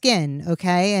thick skin,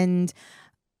 okay?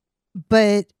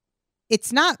 But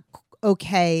it's not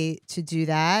okay to do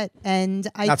that. And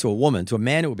Not to a woman. To a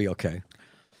man, it would be okay.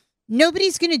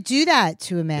 nobody's going to do that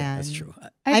to a man. Yeah, that's true.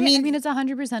 I mean- mean, it's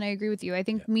 100%. I agree with you. I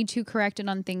think Me Too corrected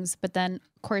on things, but then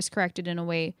course corrected in a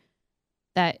way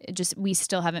that we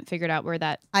still haven't figured out where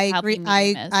that. I agree. happy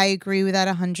medium is. I agree with that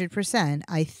 100%.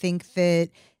 I think that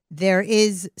there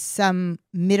is some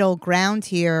middle ground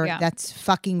here Yeah. that's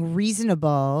fucking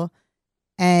reasonable,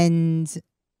 and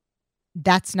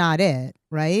that's not it,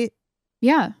 right?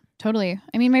 Yeah, totally.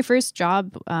 I mean, my first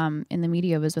job in the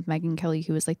media was with Megyn Kelly,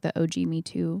 who was like the OG Me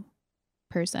Too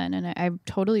person, and I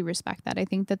totally respect that. I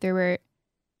think that there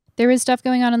was stuff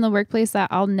going on in the workplace that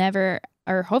I'll never,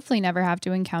 or hopefully never, have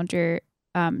to encounter,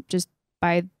 just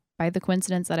by the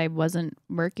coincidence that I wasn't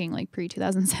working like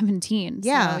pre-2017.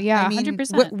 Yeah. So, yeah, I mean,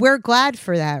 100%. We're glad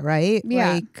for that, right?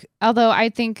 Yeah. Like, Although I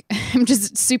think I'm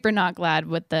just super not glad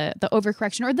with the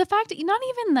overcorrection, or the fact that not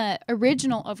even the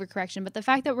original overcorrection, but the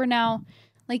fact that we're now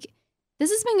like, this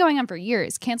has been going on for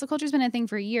years. Cancel culture has been a thing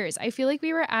for years. I feel like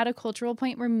we were at a cultural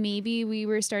point where maybe we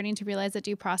were starting to realize that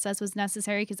due process was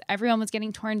necessary because everyone was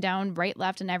getting torn down right,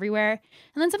 left, and everywhere.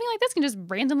 And then something like this can just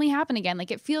randomly happen again. Like,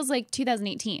 it feels like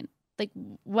 2018. Like,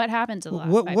 what happened to the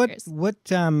last 5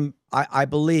 years? I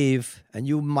believe, and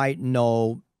you might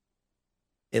know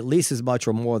at least as much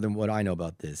or more than what I know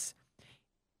about this,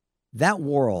 that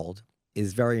world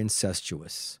is very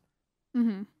incestuous.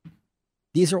 Mm-hmm.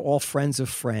 These are all friends of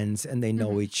friends, and they know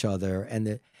Mhm. each other.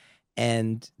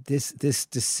 And this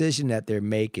decision that they're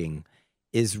making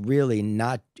is really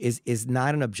not is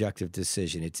not an objective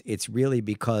decision. It's really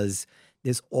because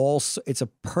there's also it's a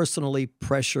personally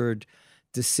pressured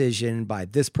decision by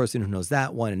this person who knows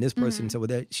that one, and this person Mhm. said,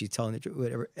 "Well, she's telling the truth,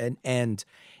 whatever." And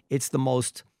it's the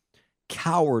most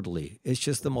cowardly. It's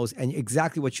just the most, and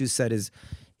exactly what you said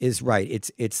is right.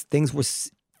 It's things were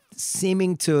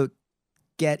seeming to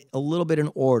get a little bit in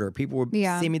order. People were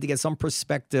Yeah. seeming to get some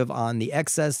perspective on the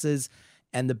excesses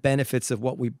and the benefits of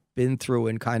what we've been through,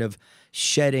 and kind of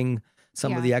shedding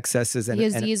some of Yeah. the excesses The and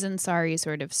Aziz Ansari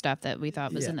sort of stuff that we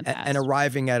thought was in the past. and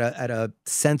arriving at a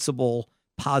sensible,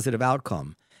 positive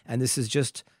outcome. And this is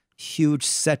just huge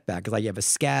setback. It's like you have a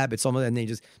scab, it's almost, and then you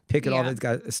just pick it off. Yeah. It's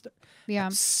got Yeah.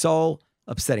 so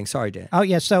upsetting. Sorry, Dan. Oh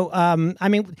yeah. So I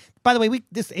mean, by the way,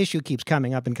 this issue keeps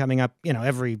coming up,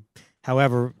 every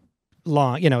however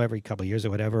long, every couple of years or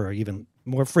whatever, or even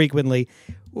more frequently.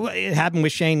 It happened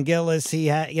with Shane Gillis. He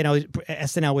had,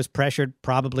 SNL was pressured.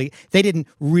 Probably they didn't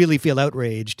really feel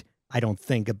outraged, I don't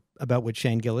think, about what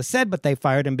Shane Gillis said, but they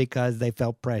fired him because they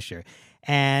felt pressure.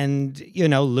 And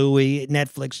Louis,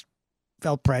 Netflix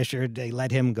felt pressured. They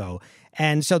let him go.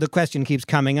 And so the question keeps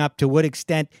coming up: to what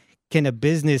extent should a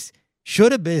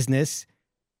business,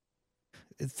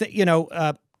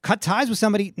 cut ties with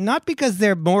somebody, not because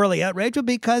they're morally outraged, but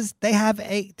because they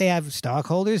have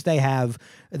stockholders, they have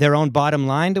their own bottom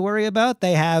line to worry about,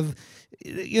 they have,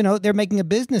 they're making a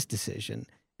business decision.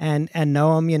 And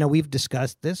Noam, we've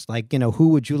discussed this, like, who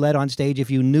would you let on stage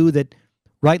if you knew that,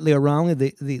 rightly or wrongly,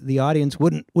 the audience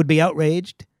would be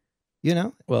outraged?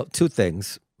 Well, two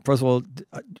things. First of all,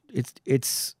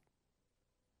 it's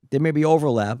there may be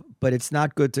overlap, but it's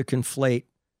not good to conflate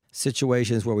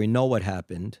situations where we know what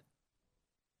happened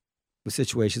with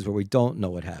situations where we don't know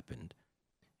what happened.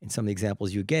 In some of the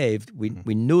examples you gave, we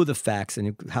knew the facts,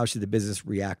 and how should the business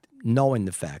react knowing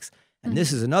the facts. And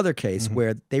this is another case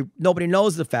where nobody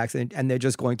knows the facts, and they're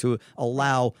just going to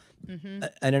allow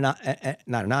not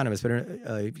anonymous, but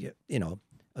a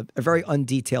very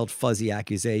undetailed, fuzzy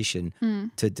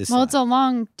accusation to decide. Well, it's a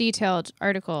long, detailed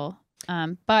article,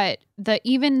 but the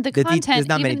content, there's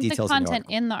not many even the details in the content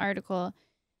article. in the article,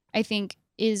 I think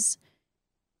it's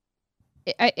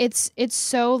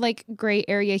so like gray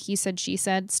area, he said, she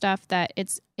said stuff, that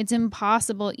it's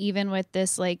impossible even with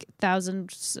this like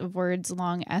thousands of words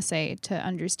long essay to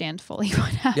understand fully what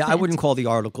happened. Yeah, I wouldn't call the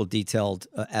article detailed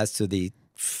as to the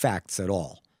facts at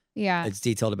all. Yeah, It's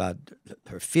detailed about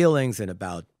her feelings and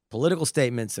about political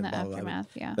statements and the blah, blah, blah. aftermath.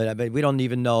 Yeah, But we don't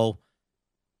even know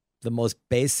the most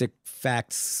basic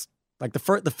facts. Like the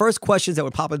first questions that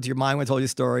would pop into your mind when I told you a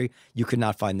story, you could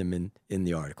not find them in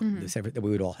the article. The same that we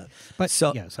would all have. But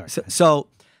So yeah, sorry. So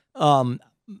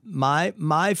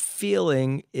my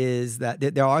feeling is that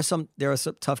there are some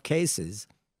tough cases,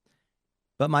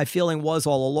 but my feeling was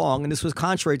all along, and this was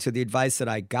contrary to the advice that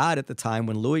I got at the time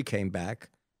when Louis came back,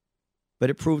 but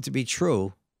it proved to be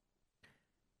true,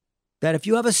 that if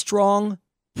you have a strong,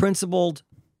 principled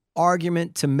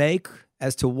argument to make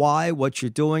as to why what you're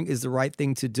doing is the right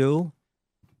thing to do,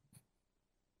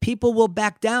 people will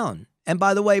back down. And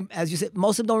by the way, as you said,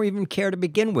 most of them don't even care to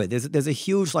begin with. There's a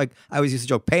huge, like I always used to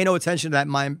joke, pay no attention to that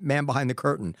man behind the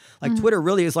curtain. Like Twitter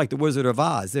really is like the Wizard of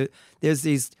Oz. There's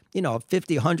these,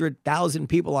 50, 100,000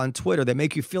 people on Twitter that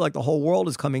make you feel like the whole world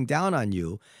is coming down on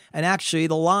you. And actually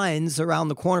the lines around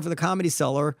the corner for the Comedy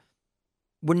Cellar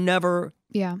were never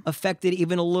affected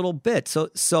even a little bit.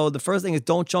 So the first thing is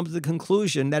don't jump to the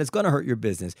conclusion that it's going to hurt your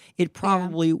business. It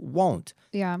probably won't.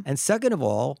 Yeah. And second of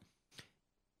all,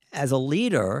 as a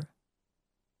leader,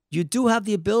 you do have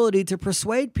the ability to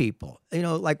persuade people.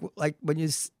 Like when you,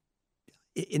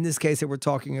 in this case that we're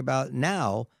talking about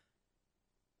now,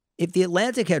 if the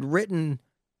Atlantic had written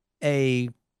a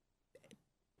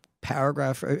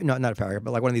paragraph, not a paragraph,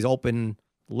 but like one of these open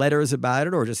letters about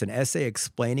it or just an essay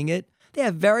explaining it, they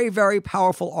have very, very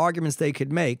powerful arguments they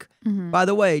could make. By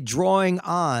the way, drawing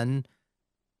on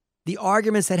the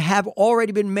arguments that have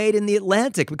already been made in the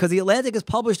Atlantic, because the Atlantic has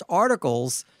published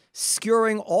articles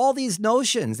skewering all these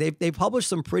notions. They published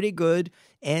some pretty good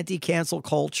anti-cancel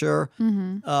culture,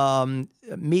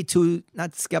 Me Too,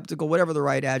 not skeptical, whatever the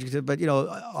right adjective, but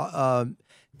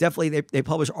definitely they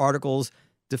publish articles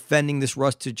defending this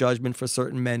rush to judgment for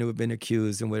certain men who have been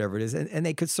accused and whatever it is, and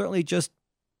they could certainly just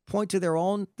point to their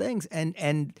own things, and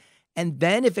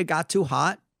then if it got too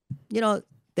hot,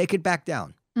 they could back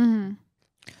down.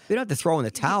 We don't have to throw in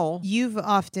the towel. You've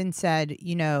often said,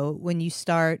 when you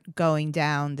start going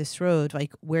down this road,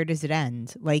 like, where does it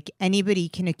end? Like, anybody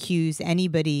can accuse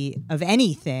anybody of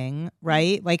anything,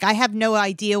 right? Like, I have no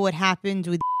idea what happened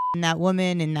with that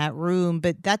woman in that room,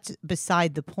 but that's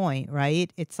beside the point,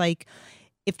 right? It's like,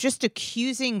 if just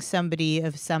accusing somebody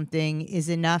of something is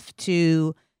enough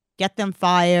to get them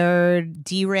fired,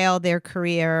 derail their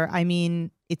career, I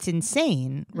mean, it's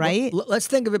insane, right? Let's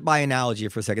think of it by analogy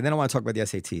for a second. Then I want to talk about the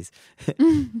SATs.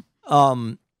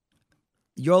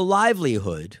 Your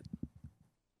livelihood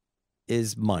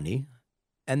is money.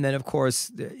 And then, of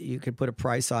course, you could put a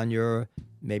price on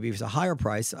maybe it's a higher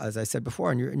price, as I said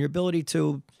before, on your ability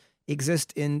to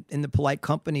exist in the polite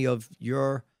company of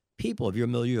your people, of your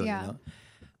milieu. Yeah.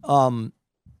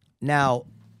 Now,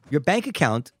 your bank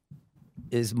account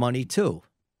is money too.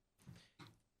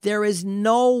 There is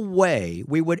no way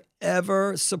we would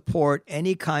ever support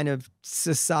any kind of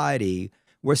society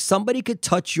where somebody could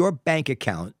touch your bank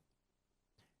account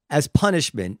as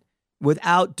punishment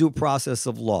without due process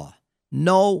of law.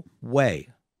 No way.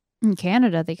 In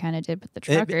Canada, they kind of did with the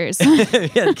truckers.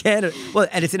 Yeah, in Canada. Well,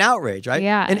 and it's an outrage, right?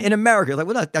 Yeah. In America, like,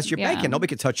 well, that's your bank account. Nobody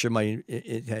could touch your money.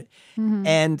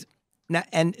 And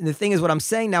the thing is, what I'm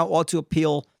saying now ought to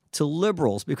appeal to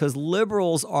liberals, because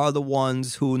liberals are the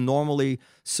ones who normally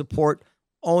support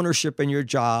ownership in your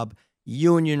job,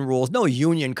 union rules, no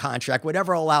union contract,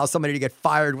 whatever allows somebody to get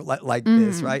fired like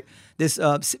this, right? This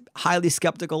highly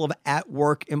skeptical of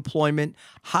at-work employment,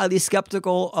 highly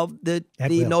skeptical of the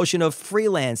notion of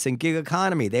freelance and gig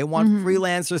economy. They want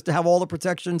freelancers to have all the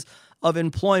protections of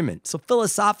employment. So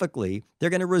philosophically, they're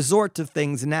going to resort to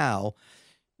things now.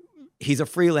 He's a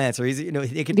freelancer.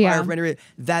 They can fire for any reason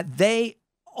that they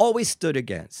always stood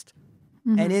against.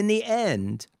 And in the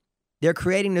end, they're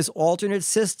creating this alternate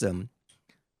system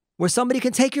where somebody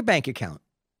can take your bank account.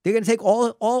 They're going to take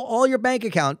all your bank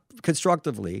account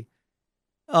constructively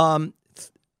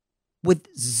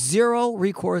with zero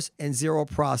recourse and zero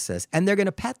process. And they're going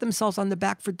to pat themselves on the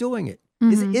back for doing it.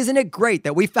 Isn't it great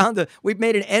that we've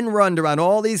made an end run around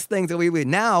all these things that we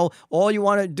now all you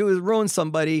want to do is ruin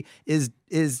somebody is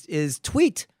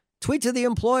tweet to the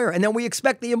employer, and then we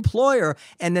expect the employer.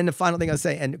 And then the final thing I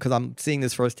say, and because I'm seeing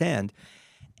this firsthand,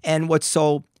 and what's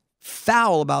so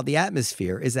foul about the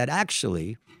atmosphere is that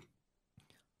actually,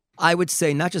 I would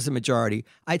say not just a majority,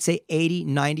 I'd say 80,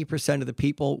 90% of the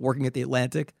people working at the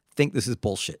Atlantic think this is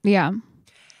bullshit. Yeah.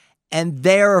 And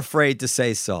they're afraid to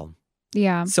say so.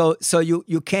 Yeah. So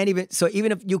you can't even, so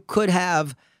even if you could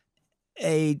have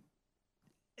an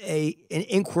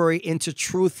inquiry into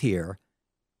truth here,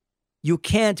 you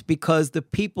can't, because the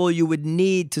people you would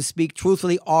need to speak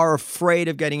truthfully are afraid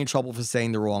of getting in trouble for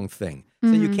saying the wrong thing.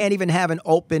 So you can't even have an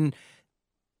open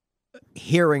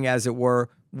hearing, as it were,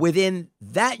 within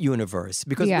that universe,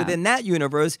 because within that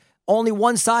universe, only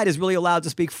one side is really allowed to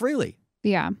speak freely.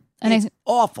 Yeah. And it's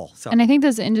awful. So. And I think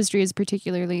this industry is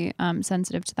particularly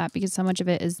sensitive to that, because so much of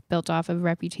it is built off of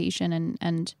reputation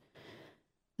and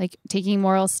like taking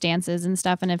moral stances and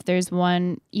stuff. And if there's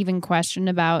one even question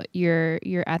about your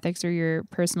ethics or your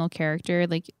personal character,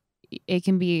 like it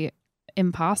can be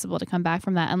impossible to come back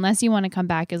from that unless you want to come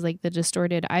back as like the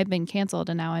distorted, I've been canceled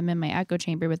and now I'm in my echo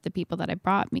chamber with the people that I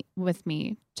brought with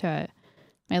me to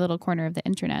my little corner of the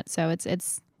internet. So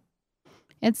it's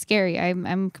scary.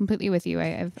 I'm completely with you.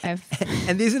 I've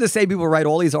And these are the same people who write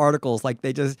all these articles. Like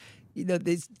they just,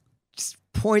 they just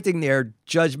pointing their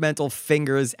judgmental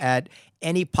fingers at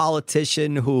any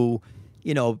politician who,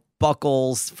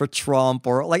 buckles for Trump,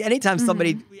 or like anytime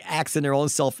somebody acts in their own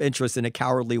self-interest in a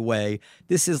cowardly way.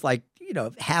 This is like,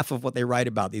 half of what they write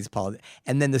about these politics.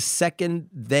 And then the second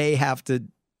they have to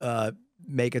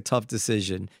make a tough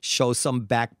decision, show some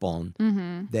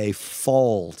backbone, they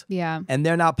fold. Yeah. And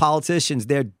they're not politicians,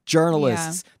 they're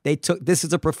journalists. Yeah. This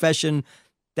is a profession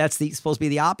that's supposed to be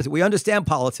the opposite. We understand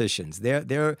politicians.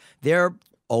 Their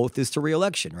oath is to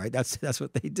re-election, right? That's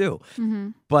what they do.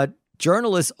 But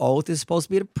journalists' oath is supposed to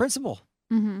be the principle.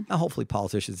 Now, hopefully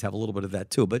politicians have a little bit of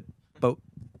that too, but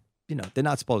they're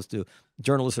not supposed to.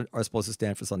 Journalists are supposed to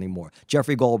stand for something more.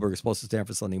 Jeffrey Goldberg is supposed to stand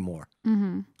for something more.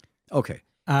 Okay.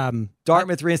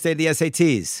 Dartmouth reinstated the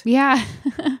SATs. Yeah.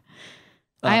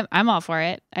 I'm all for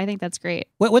it. I think that's great.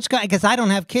 Because I don't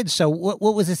have kids, so what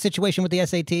was the situation with the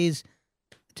SATs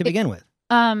to begin with?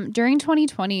 During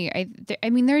 2020, I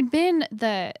mean, there had been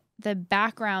the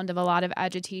background of a lot of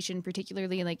agitation,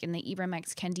 particularly like in the Ibram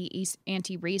X. Kendi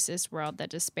anti-racist world, that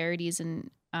disparities in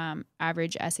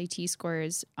average SAT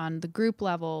scores on the group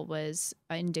level was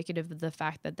indicative of the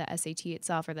fact that the SAT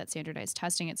itself, or that standardized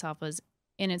testing itself, was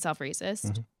in itself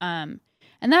racist. And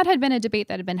that had been a debate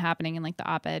that had been happening in like the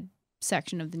op-ed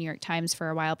section of the New York Times for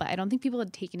a while, but I don't think people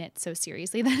had taken it so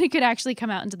seriously that it could actually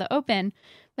come out into the open.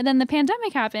 But then the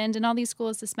pandemic happened and all these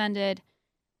schools suspended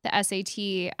the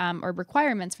SAT or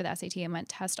requirements for the SAT and went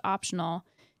test optional.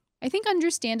 I think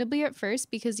understandably at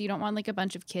first, because you don't want like a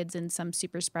bunch of kids in some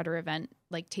super spreader event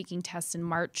like taking tests in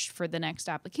March for the next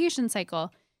application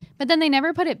cycle. But then they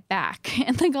never put it back.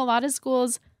 And like a lot of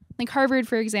schools, like Harvard,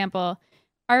 for example,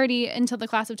 already until the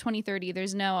class of 2030,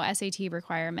 there's no SAT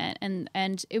requirement.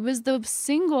 And it was the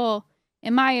single,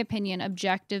 in my opinion,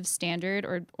 objective standard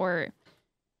or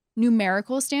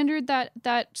numerical standard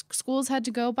that schools had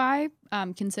to go by,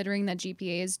 considering that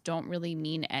GPAs don't really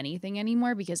mean anything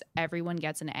anymore because everyone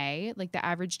gets an A. Like the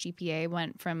average GPA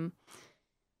went from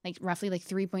like roughly like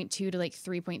 3.2 to like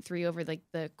 3.3 over like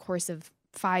the course of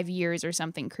 5 years or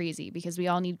something crazy, because we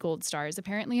all need gold stars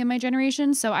apparently in my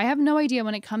generation. So I have no idea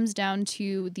when it comes down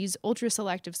to these ultra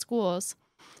selective schools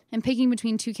and picking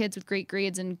between two kids with great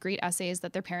grades and great essays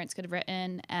that their parents could have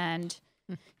written and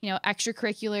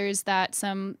extracurriculars that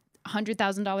some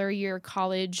 $100,000 a year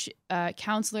college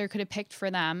counselor could have picked for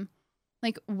them.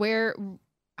 Like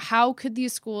how could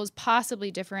these schools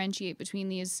possibly differentiate between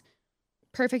these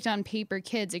perfect on paper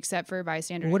kids except for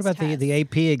bystander? What about the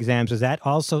AP exams? Is that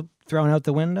also thrown out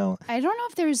the window? I don't know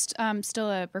if there's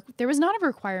still there was not a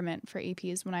requirement for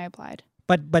APs when I applied.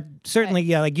 But certainly,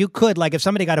 yeah, like you could, like if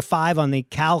somebody got a 5 on the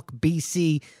Calc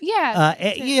BC,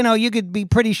 you could be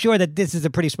pretty sure that this is a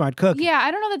pretty smart cookie. Yeah,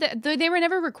 I don't know that they were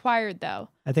never required though.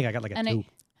 I think I got like a 2.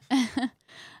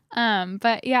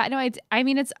 But yeah, no,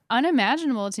 it's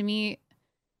unimaginable to me.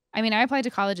 I mean, I applied to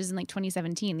colleges in like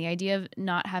 2017. The idea of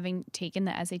not having taken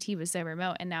the SAT was so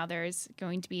remote, and now there's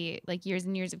going to be like years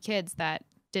and years of kids that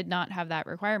did not have that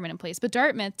requirement in place. But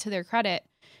Dartmouth, to their credit,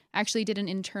 actually did an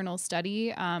internal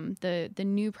study. The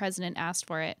new president asked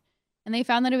for it, and they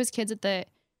found that it was kids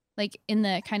in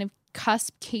the kind of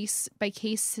cusp case by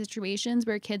case situations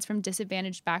where kids from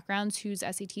disadvantaged backgrounds whose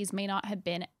SATs may not have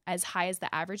been as high as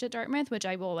the average at Dartmouth, which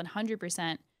I will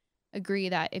 100% agree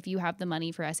that if you have the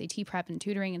money for SAT prep and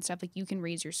tutoring and stuff, like you can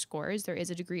raise your scores. There is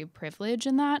a degree of privilege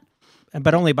in that.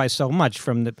 But only by so much.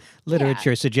 From the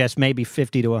literature suggests maybe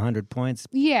 50 to 100 points.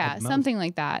 Yeah, something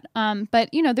like that. But,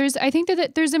 I think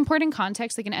that there's important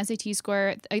context, like an SAT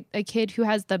score. A kid who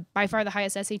has by far the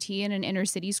highest SAT in an inner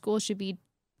city school should be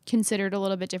considered a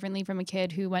little bit differently from a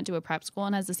kid who went to a prep school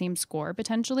and has the same score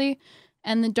potentially.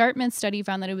 And the Dartmouth study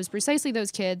found that it was precisely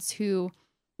those kids who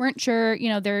weren't sure,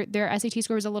 their SAT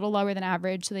score was a little lower than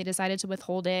average, so they decided to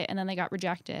withhold it, and then they got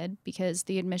rejected because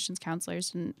the admissions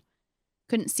counselors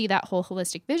couldn't see that whole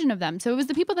holistic vision of them. So it was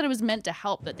the people that it was meant to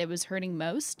help that it was hurting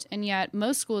most, and yet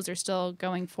most schools are still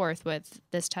going forth with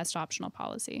this test optional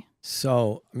policy.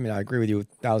 So, I mean, I agree with you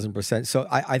 1,000%. So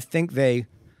I think the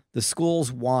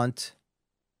schools want,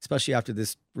 especially after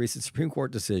this recent Supreme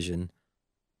Court decision,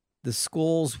 the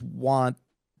schools want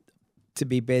to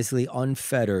be basically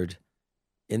unfettered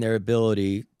in their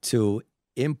ability to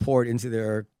import into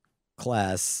their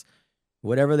class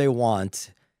whatever they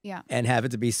want, and have it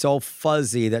to be so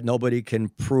fuzzy that nobody can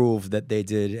prove that they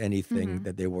did anything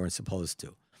that they weren't supposed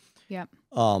to. Yep.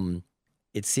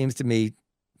 It seems to me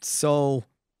so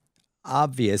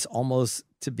obvious, almost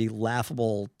to be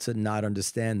laughable to not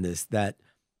understand this, that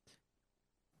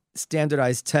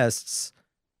standardized tests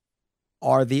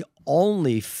are the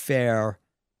only fair,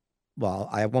 well,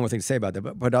 I have one more thing to say about that,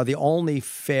 but are the only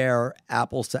fair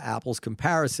apples to apples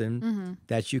comparison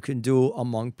that you can do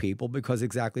among people, because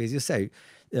exactly as you say,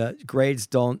 grades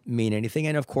don't mean anything.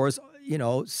 And of course,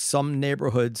 some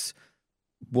neighborhoods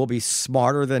will be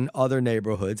smarter than other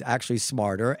neighborhoods, actually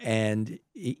smarter. And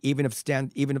even if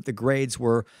the grades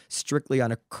were strictly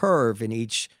on a curve in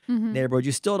each neighborhood,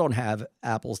 you still don't have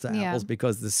apples to apples,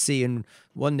 because the C in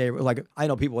one neighborhood, like I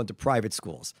know people went to private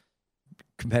schools,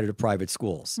 competitive private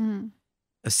schools.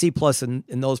 A C plus in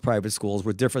those private schools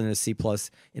were different than a C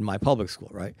plus in my public school,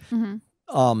 right?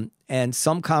 And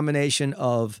some combination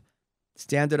of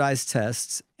standardized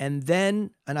tests, and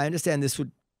I understand this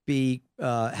would be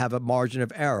have a margin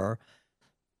of error,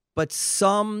 but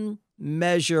some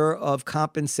measure of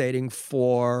compensating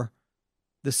for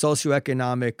the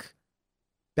socioeconomic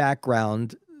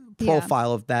background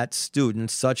profile of that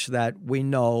student, such that we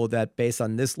know that based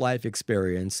on this life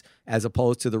experience, as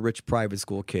opposed to the rich private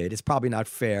school kid, it's probably not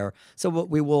fair. So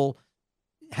we will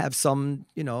have some,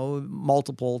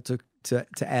 multiple to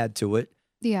add to it.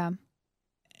 Yeah.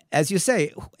 As you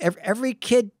say, every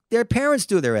kid, their parents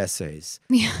do their essays.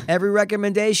 Yeah. Every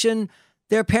recommendation,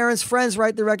 their parents' friends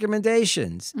write the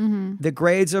recommendations. The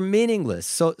grades are meaningless.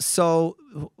 So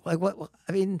like what?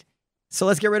 I mean, so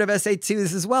let's get rid of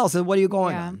SATs as well. So what are you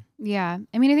going on? Yeah.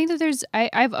 I mean, I think that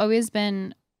I've always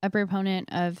been a proponent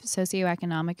of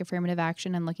socioeconomic affirmative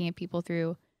action and looking at people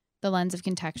through the lens of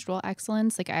contextual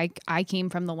excellence. Like I came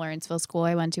from the Lawrenceville school.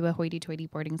 I went to a hoity-toity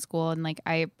boarding school, and like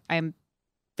I'm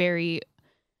very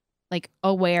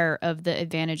aware of the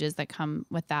advantages that come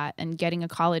with that, and getting a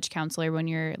college counselor when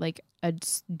you're like a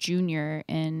junior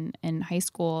in high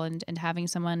school, and having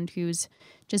someone who's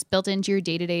just built into your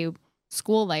day-to-day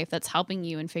school life that's helping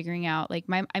you and figuring out like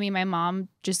my mom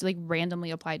just like randomly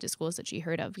applied to schools that she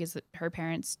heard of because her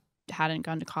parents hadn't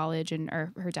gone to college,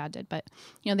 or her dad did, but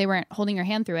they weren't holding her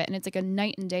hand through it. And it's like a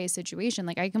night and day situation.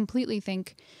 Like I completely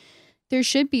think there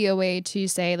should be a way to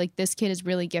say like this kid is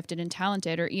really gifted and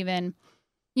talented, or even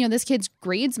this kid's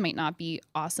grades might not be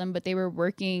awesome, but they were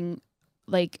working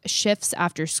like shifts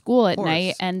after school at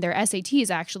night, and their SAT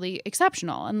is actually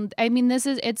exceptional. And I mean, I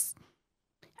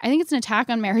think it's an attack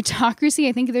on meritocracy.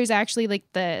 I think there's actually like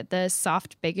the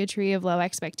soft bigotry of low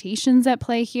expectations at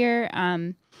play here.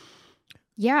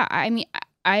 Yeah, I mean,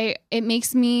 it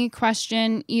makes me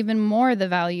question even more the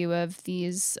value of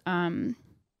these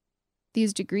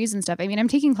degrees and stuff. I mean, I'm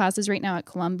taking classes right now at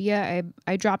Columbia.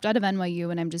 I dropped out of NYU,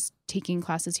 and I'm just taking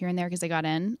classes here and there because I got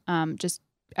in.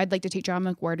 I'd like to take John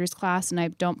McWhorter's class, and I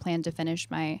don't plan to finish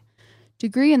my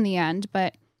degree in the end.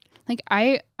 But like,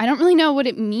 I don't really know what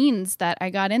it means that I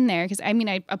got in there, because I mean,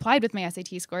 I applied with my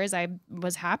SAT scores. I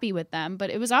was happy with them, but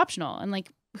it was optional. And like,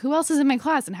 who else is in my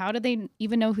class, and how do they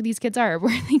even know who these kids are,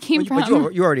 where they came from?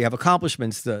 But you already have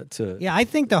accomplishments to. Yeah, I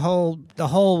think the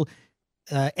whole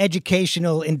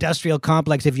educational industrial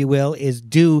complex, if you will, is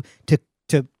due to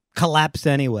collapse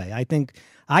anyway. I think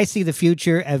I see the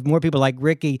future as more people like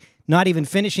Rikki not even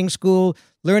finishing school,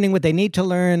 learning what they need to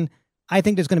learn. I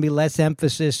think there's going to be less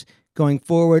emphasis going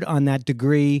forward on that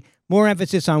degree, more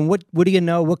emphasis on what do you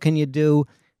know, what can you do.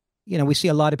 We see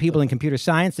a lot of people in computer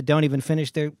science that don't even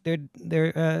finish their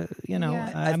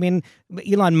I mean,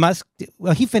 Elon Musk,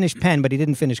 well, he finished Penn, but he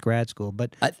didn't finish grad school.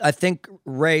 But I think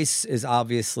race is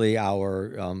obviously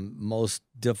our most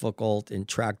difficult,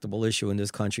 intractable issue in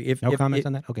this country. No comments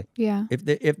on that? Okay. Yeah.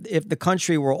 If the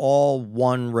country were all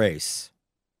one race,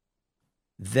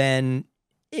 then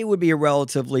it would be a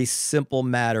relatively simple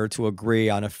matter to agree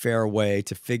on a fair way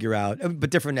to figure out, but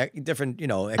different,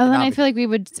 economic. Oh, then I feel like we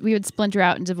would splinter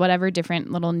out into whatever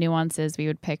different little nuances we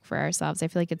would pick for ourselves. I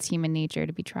feel like it's human nature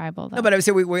to be tribal, though. No, but I would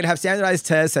say we're going to have standardized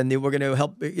tests, and we're going to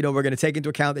help. We're going to take into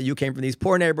account that you came from these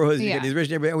poor neighborhoods, you get these rich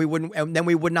neighborhoods, and then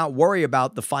we would not worry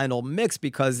about the final mix,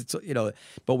 because it's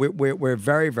But we're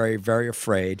very, very, very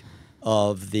afraid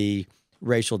of the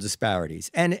racial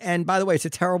disparities, and by the way, it's a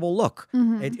terrible look.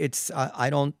 I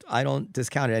don't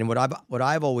discount it. And what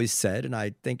I've always said, and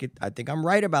I think I'm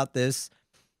right about this,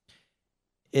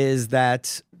 is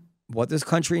that what this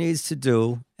country needs to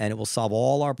do, and it will solve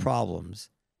all our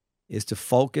problems, is to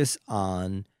focus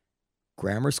on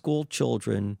grammar school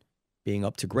children being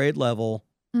up to grade level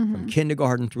from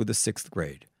kindergarten through the 6th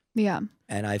grade. Yeah,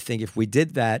 and I think if we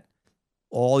did that,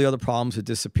 all the other problems would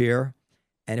disappear.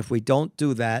 And if we don't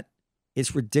do that,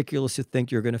 it's ridiculous to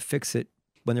think you're going to fix it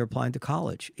when they're applying to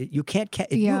college. You can't.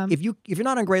 If you're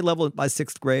not on grade level by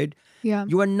 6th grade,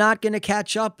 you are not going to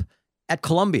catch up at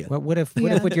Columbia. What if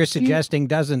what you're suggesting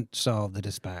doesn't solve the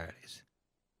disparities?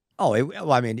 Oh,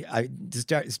 well, I mean,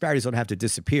 disparities don't have to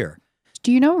disappear.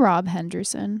 Do you know Rob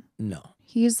Henderson? No.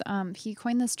 He's he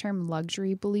coined this term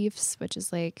luxury beliefs, which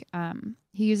is like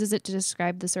he uses it to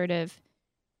describe the sort of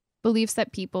beliefs that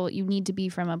you need to be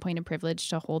from a point of privilege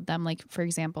to hold them. Like, for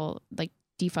example, like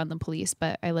defund the police,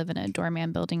 but I live in a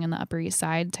doorman building in the Upper East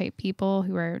Side type people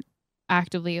who are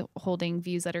actively holding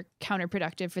views that are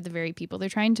counterproductive for the very people they're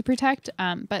trying to protect.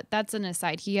 But that's an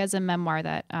aside. He has a memoir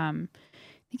that I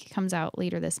think it comes out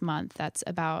later this month that's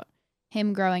about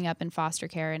him growing up in foster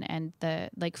care and the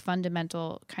like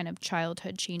fundamental kind of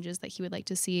childhood changes that he would like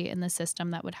to see in the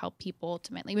system that would help people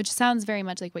ultimately, which sounds very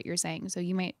much like what you're saying. So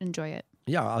you might enjoy it.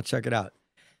 Yeah, I'll check it out.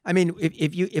 I mean,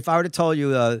 if I were to tell you,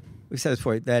 we said this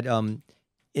before, that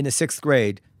in the 6th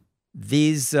grade,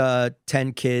 these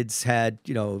 10 kids had,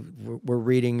 were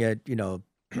reading at,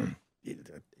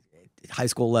 high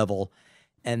school level,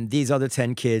 and these other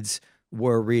 10 kids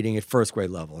were reading at 1st grade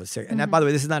level. And that, by the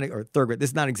way, this is not, or 3rd grade, this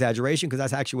is not exaggeration because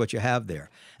that's actually what you have there.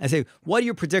 And I say, what do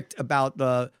you predict about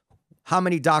how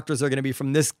many doctors are going to be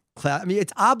from this class? I mean,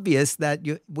 it's obvious that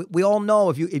we all know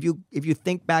if you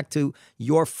think back to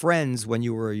your friends when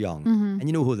you were young and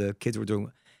you knew who the kids were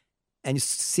doing, and you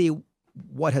see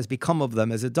what has become of them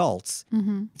as adults,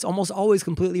 it's almost always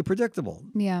completely predictable.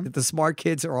 Yeah, that the smart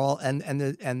kids are all, and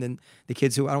then the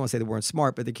kids who, I don't want to say they weren't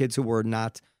smart, but the kids who were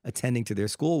not attending to their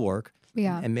schoolwork,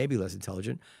 and maybe less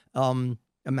intelligent,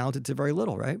 amounted to very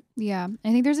little, right? Yeah,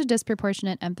 I think there's a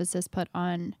disproportionate emphasis put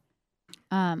on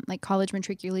like college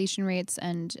matriculation rates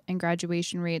and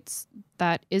graduation rates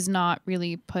that is not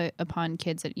really put upon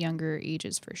kids at younger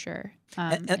ages for sure.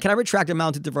 And can I retract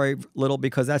amounted to very little,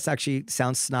 because that's actually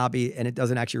sounds snobby and it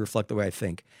doesn't actually reflect the way I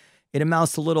think. It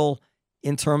amounts to little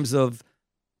in terms of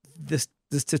the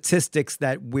statistics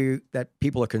that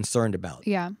people are concerned about.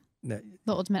 Yeah. The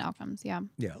ultimate outcomes. Yeah.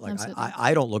 Yeah. Like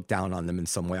I don't look down on them in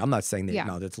some way. I'm not saying that,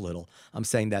 no, that's little. I'm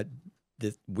saying that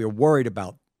we're worried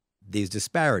about these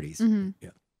disparities.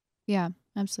 Yeah,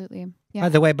 absolutely. Yeah. By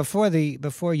the way,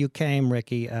 before you came,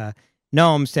 Rikki,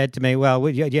 Noam said to me, "Well,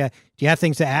 do you have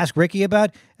things to ask Rikki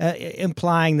about?"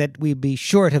 Implying that we'd be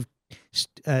short of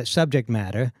subject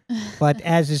matter. But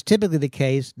as is typically the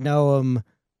case, Noam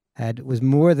was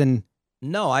more than.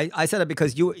 No, I said it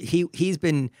because he's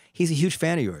a huge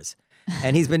fan of yours,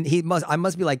 and I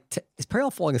must be like, is Perry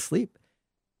falling asleep?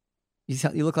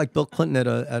 You look like Bill Clinton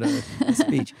at a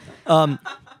speech. Bill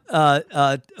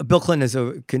Clinton is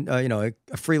a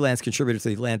freelance contributor to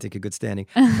The Atlantic, in good standing.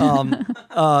 Dan,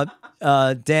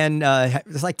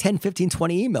 there's like 10, 15,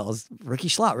 20 emails. Rikki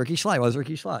Schlott. Was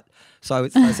Rikki Schlott? So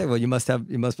I say, well, you must.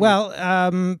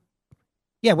 Well,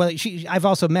 yeah. Well, I've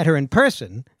also met her in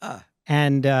person.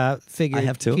 And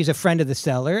figured she's a friend of the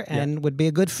cellar and would be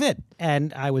a good fit.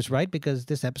 And I was right, because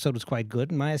this episode was quite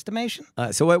good in my estimation.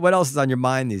 So what else is on your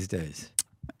mind these days?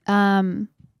 I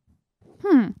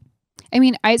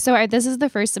mean, this is the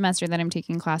first semester that I'm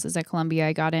taking classes at Columbia.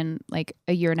 I got in like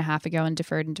a year and a half ago and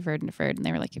deferred. And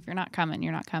they were like, if you're not coming,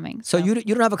 you're not coming. So you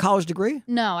don't have a college degree?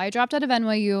 No, I dropped out of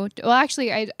NYU. Well,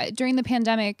 actually, I during the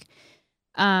pandemic,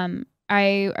 I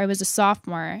was a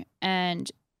sophomore, and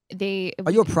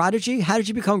Are you a prodigy? How did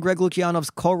you become Greg Lukianoff's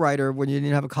co-writer when you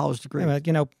didn't have a college degree?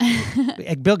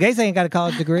 Bill Gates ain't got a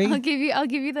college degree. I'll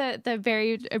give you the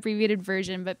very abbreviated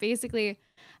version, but basically,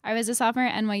 I was a sophomore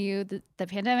at NYU. The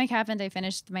pandemic happened. I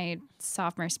finished my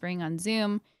sophomore spring on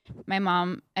Zoom. My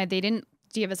mom, they didn't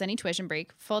give us any tuition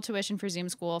break, full tuition for Zoom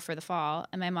school for the fall.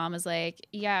 And my mom was like,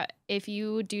 yeah, if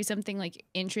you do something like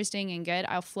interesting and good,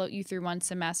 I'll float you through one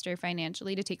semester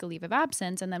financially to take a leave of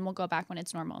absence. And then we'll go back when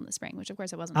it's normal in the spring, which of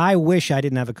course it wasn't. I wish I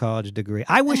didn't have a college degree.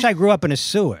 I wish I grew up in a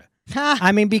sewer.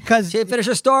 I mean, because she didn't finish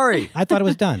her story. I thought it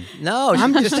was done. No,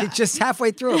 I'm just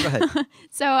halfway through. Go ahead.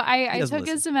 So I took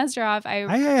a semester off. I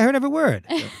heard every word.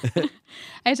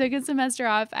 I took a semester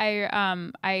off.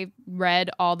 I read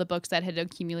all the books that had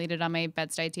accumulated on my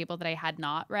bedside table that I had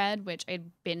not read, which I'd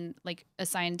been like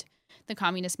assigned the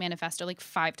Communist Manifesto like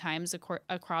 5 times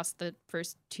across the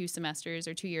first 2 semesters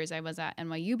or 2 years I was at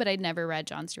NYU, but I'd never read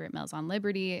John Stuart Mill's On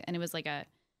Liberty, and it was like a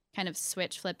kind of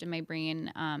switch flipped in my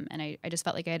brain, and I just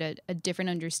felt like I had a different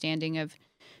understanding of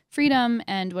freedom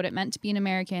and what it meant to be an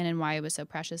American and why it was so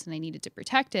precious, and I needed to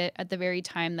protect it at the very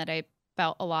time that I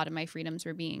felt a lot of my freedoms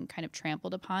were being kind of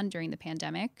trampled upon during the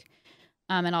pandemic,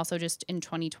 and also just in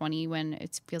 2020 when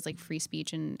it feels like free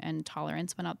speech and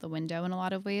tolerance went out the window in a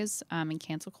lot of ways, and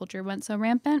cancel culture went so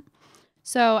rampant.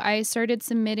 So I started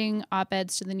submitting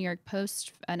op-eds to the New York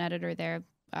Post. An editor there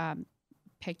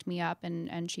picked me up,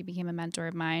 and she became a mentor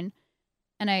of mine.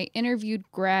 And I interviewed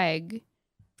Greg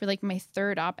for like my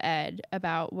third op-ed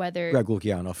about whether Greg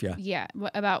Lukianoff, yeah.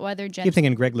 about whether Gen Keep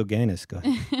thinking Greg Louganis. Go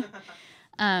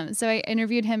ahead. So I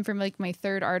interviewed him for like my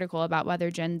third article about whether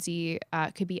Gen Z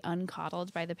could be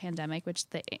uncoddled by the pandemic, which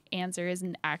the answer is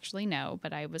actually no,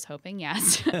 but I was hoping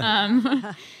yes.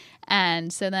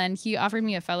 And so then he offered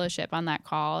me a fellowship on that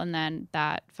call, and then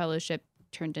that fellowship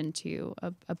turned into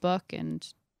a book, and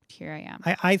here I am.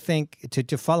 I think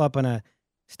to follow up on a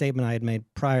statement I had made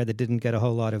prior that didn't get a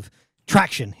whole lot of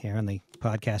traction here on the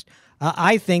podcast,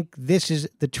 I think this is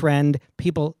the trend.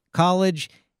 College,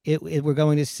 we're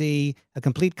going to see a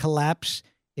complete collapse.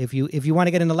 If you want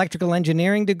to get an electrical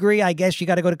engineering degree, I guess you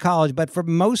got to go to college. But for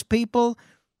most people,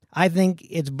 I think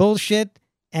it's bullshit,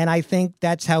 and I think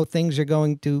that's how things are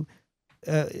going to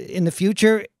in the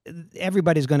future.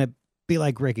 Everybody's going to be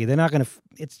like Rikki. They're not going to.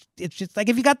 It's just like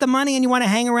if you got the money and you want to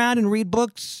hang around and read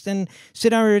books and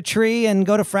sit under a tree and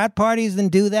go to frat parties, then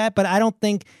do that. But I don't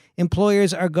think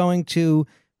employers are going to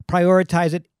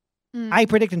prioritize it. I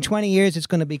predict in 20 years it's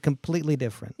going to be completely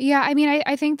different. Yeah, I mean,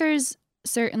 I think there's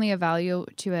certainly a value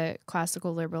to a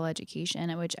classical liberal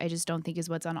education, which I just don't think is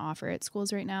what's on offer at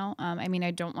schools right now. I mean,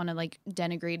 I don't want to like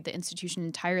denigrate the institution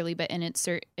entirely, but in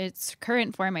its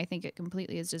current form, I think it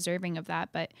completely is deserving of that.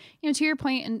 But to your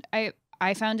point, and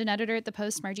I found an editor at the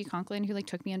Post, Margie Conklin, who like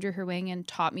took me under her wing and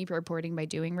taught me reporting by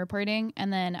doing reporting.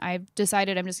 And then I've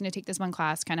decided I'm just going to take this one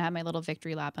class, kind of have my little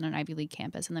victory lap on an Ivy League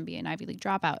campus, and then be an Ivy League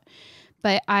dropout.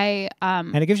 But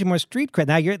and it gives you more street cred.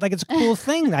 Now you're like, it's a cool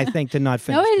thing, I think, to not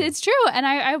finish. No, it's true. And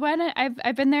I went.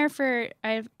 I've been there for.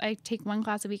 I take one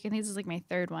class a week. I think this is like my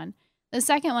third one. The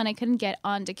second one, I couldn't get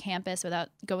onto campus without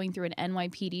going through an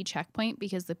NYPD checkpoint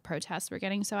because the protests were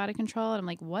getting so out of control. And I'm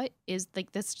like, what is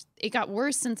like this? It got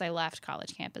worse since I left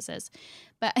college campuses.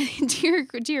 But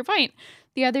to your point,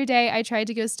 the other day I tried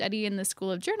to go study in the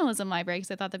School of Journalism library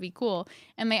because I thought that'd be cool.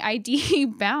 And my ID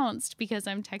bounced because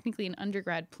I'm technically an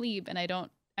undergrad plebe and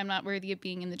I'm not worthy of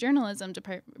being in the journalism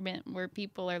department where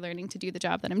people are learning to do the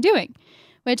job that I'm doing,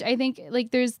 which I think like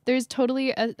there's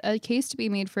totally a case to be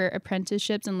made for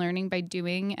apprenticeships and learning by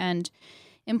doing, and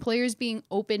employers being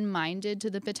open-minded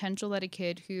to the potential that a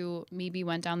kid who maybe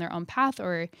went down their own path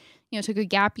or took a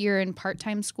gap year in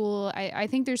part-time school. I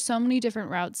think there's so many different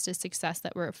routes to success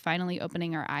that we're finally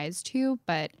opening our eyes to,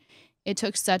 but it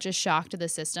took such a shock to the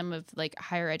system of like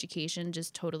higher education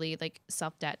just totally like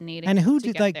self-detonating. And who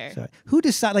decided?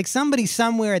 Like somebody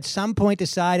somewhere at some point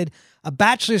decided a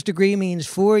bachelor's degree means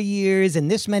 4 years and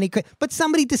this many. But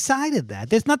somebody decided that.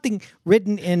 There's nothing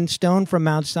written in stone from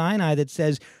Mount Sinai that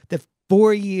says that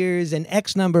 4 years and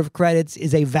X number of credits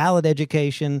is a valid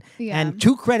education, and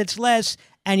 2 credits less,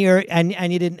 and you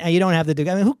don't have the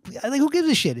degree. I mean, who gives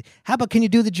a shit? How about can you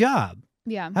do the job?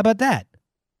 Yeah. How about that?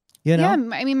 Yeah,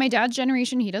 I mean, my dad's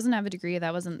generation, he doesn't have a degree.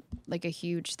 That wasn't like a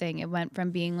huge thing. It went from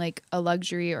being like a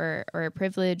luxury or a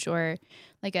privilege or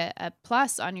like a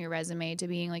plus on your resume to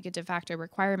being like a de facto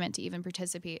requirement to even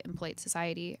participate in polite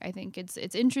society. I think it's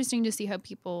interesting to see how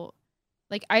people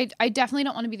like I definitely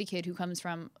don't want to be the kid who comes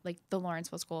from like the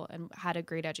Lawrenceville School and had a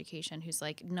great education who's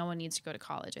like no one needs to go to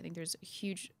college. I think there's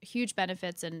huge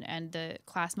benefits and the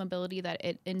class mobility that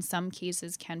it in some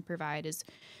cases can provide is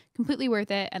completely worth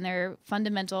it. And there are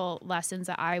fundamental lessons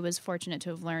that I was fortunate to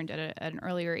have learned at an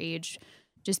earlier age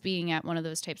just being at one of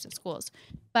those types of schools.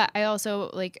 But I also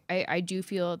like I do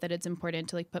feel that it's important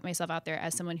to like put myself out there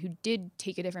as someone who did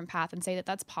take a different path and say that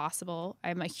that's possible.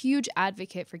 I'm a huge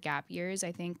advocate for gap years.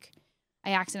 I think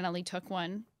I accidentally took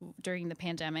one during the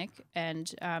pandemic,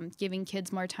 and giving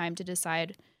kids more time to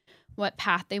decide what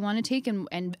path they want to take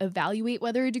and evaluate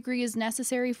whether a degree is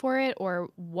necessary for it or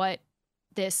what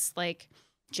this like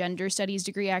gender studies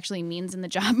degree actually means in the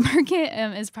job market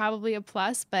is probably a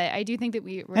plus. But I do think that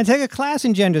and take a class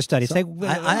in gender studies. So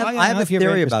I have a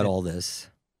theory about all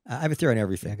this. I have a theory on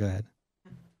everything. Yeah, go ahead.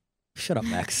 Shut up,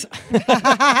 Max.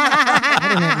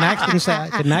 Max didn't say.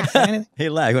 Did Max say anything? He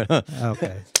lagged.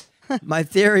 Okay. My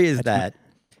theory is that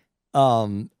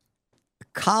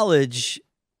college,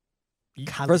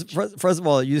 first of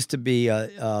all, it used to be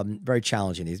very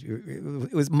challenging.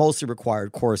 It was mostly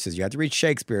required courses. You had to read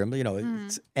Shakespeare, and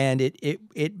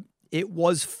it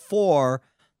was for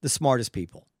the smartest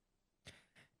people.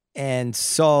 And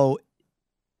so,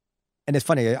 and it's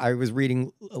funny, I was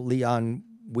reading Leon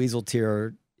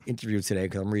Wieseltier interview today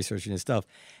because I'm researching his stuff,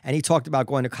 and he talked about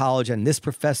going to college and this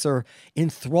professor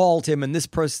enthralled him and this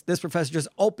professor just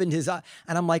opened his eye,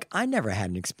 and I'm like, I never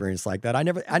had an experience like that. I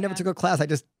never took a class. I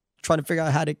just trying to figure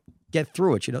out how to get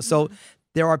through it, So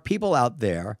there are people out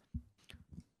there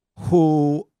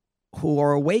who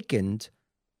are awakened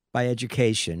by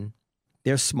education.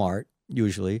 They're smart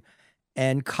usually,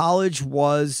 and college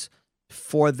was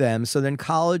for them. So then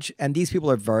college, and these people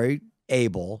are very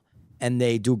able and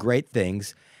they do great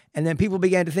things. And then people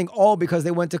began to think, oh, because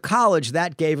they went to college,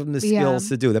 that gave them the skills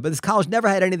to do that. But this college never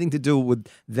had anything to do with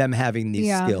them having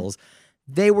these skills.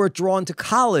 They were drawn to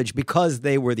college because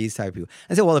they were these type of people.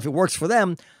 And said, well, if it works for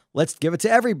them, let's give it to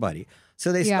everybody.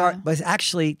 So they start, but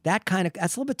actually that's a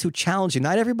little bit too challenging.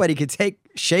 Not everybody could take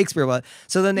Shakespeare. But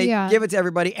so then they give it to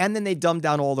everybody, and then they dumb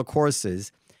down all the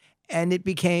courses, and it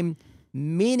became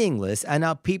meaningless. And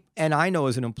now and I know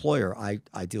as an employer,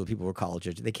 I deal with people who are college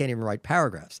educated. They can't even write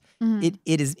paragraphs. It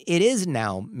is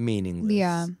now meaningless.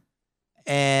 Yeah.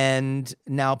 And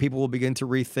now people will begin to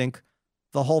rethink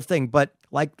the whole thing. But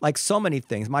like so many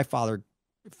things, my father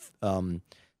didn't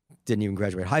even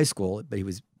graduate high school, but he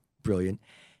was brilliant.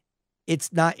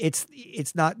 It's not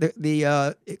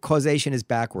the causation is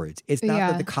backwards. It's not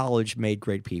that the college made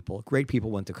great people. Great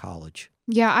people went to college.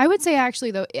 Yeah, I would say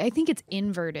actually though, I think it's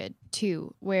inverted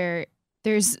too, where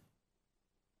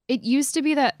it used to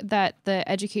be that the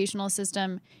educational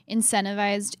system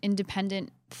incentivized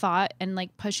independent thought and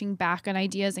like pushing back on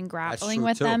ideas and grappling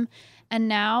with them. And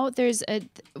now there's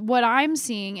what I'm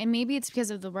seeing, and maybe it's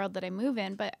because of the world that I move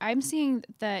in, but I'm seeing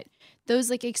that those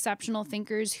like exceptional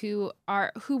thinkers who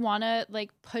want to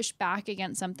like push back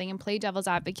against something and play devil's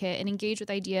advocate and engage with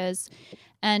ideas,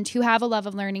 and who have a love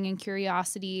of learning and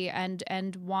curiosity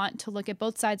and want to look at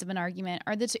both sides of an argument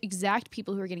are the exact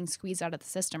people who are getting squeezed out of the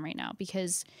system right now,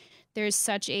 because there's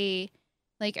such a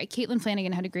like Caitlin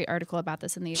Flanagan had a great article about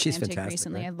this in the Atlantic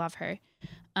recently. Right? I love her.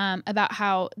 About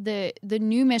how the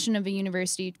new mission of a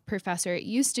university professor, it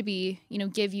used to be,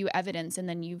 give you evidence and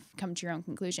then you come to your own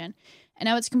conclusion. And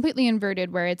now it's completely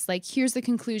inverted, where it's like, here's the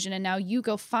conclusion and now you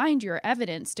go find your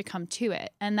evidence to come to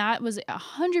it. And that was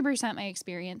 100% my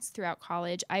experience throughout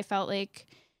college. I felt like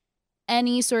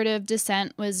any sort of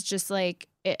dissent was just like,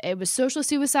 it was social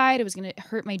suicide. It was going to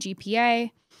hurt my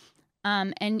GPA.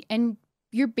 And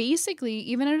you're basically,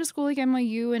 even at a school like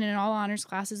NYU and in all honors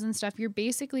classes and stuff, you're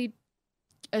basically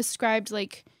ascribed,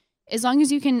 like, as long as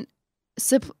you can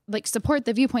support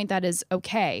the viewpoint that is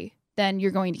okay, then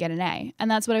you're going to get an A.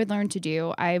 And that's what I learned to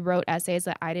do. I wrote essays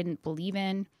that I didn't believe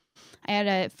in. I had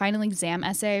a final exam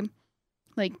essay,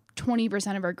 like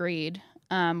 20% of our grade,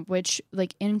 which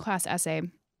like in-class essay,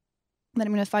 that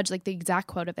I'm going to fudge like the exact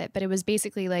quote of it, but it was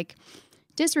basically like,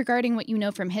 disregarding what you know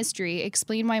from history,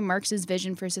 explain why Marx's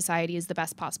vision for society is the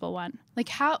best possible one. Like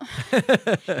how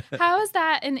is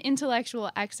that an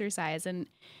intellectual exercise? And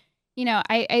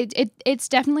it's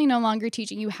definitely no longer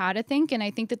teaching you how to think. And I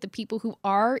think that the people who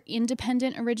are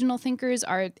independent original thinkers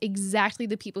are exactly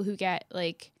the people who get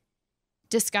like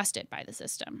disgusted by the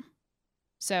system.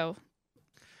 So,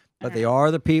 but they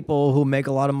are the people who make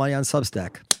a lot of money on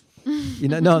Substack.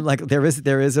 Like there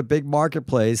is a big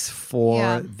marketplace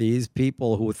for these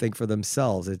people who think for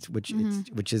themselves.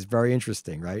 Which is very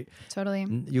interesting, right? Totally.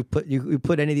 You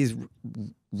put any of these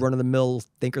run of the mill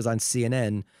thinkers on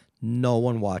CNN, no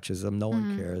one watches them, no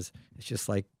one cares. It's just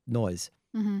like noise.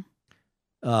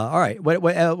 All right,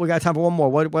 we got time for one more.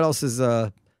 What else is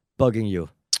bugging you?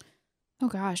 Oh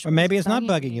gosh. Or maybe it's not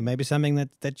bugging you. Maybe something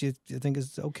that you think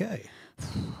is okay.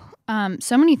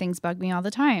 So many things bug me all the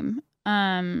time.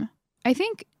 I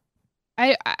think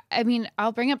I mean,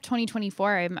 I'll bring up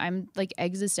 2024. I'm like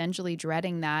existentially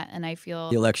dreading that, and I feel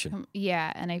the election.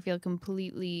 And I feel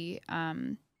completely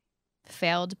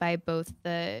failed by both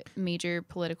the major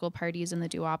political parties and the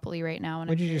duopoly right now. And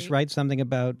would you just write something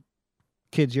about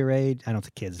kids your age? I don't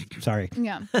think kids. Sorry.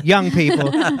 Yeah. Young people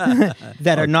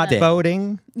that are not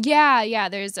voting. Yeah.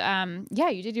 There's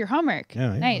you did your homework.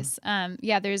 Oh, yeah. Nice.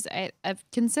 There's a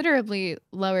considerably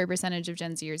lower percentage of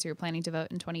Gen Zers who are planning to vote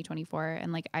in 2024,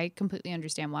 and like I completely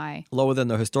understand why. Lower than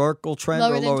the historical trend,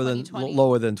 or lower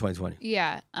than 2020.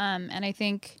 Yeah. And I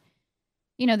think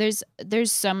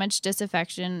there's so much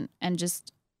disaffection and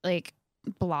just like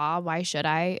blah. Why should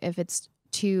I? If it's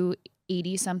two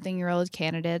 80-something-year-old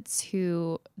candidates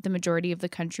who the majority of the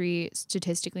country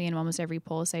statistically in almost every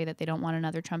poll say that they don't want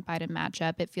another Trump-Biden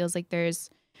matchup, it feels like there's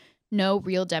no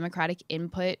real Democratic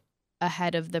input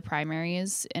ahead of the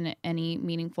primaries in any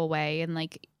meaningful way. And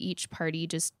like each party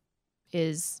just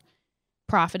is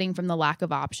profiting from the lack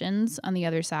of options on the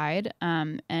other side.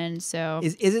 And so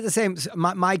is it the same?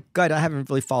 My gut, I haven't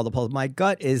really followed the polls. My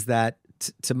gut is that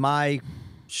to my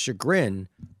chagrin,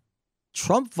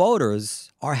 Trump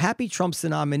voters are happy Trump's the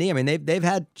nominee. I mean, they've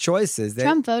had choices.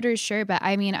 Trump voters, sure, but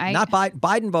I mean, not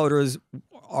Biden voters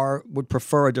would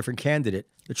prefer a different candidate.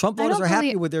 The Trump voters are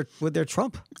happy with their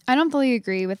Trump. I don't fully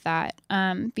agree with that,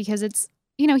 because it's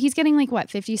he's getting like what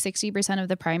 50-60% of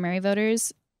the primary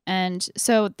voters, And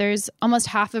so there's almost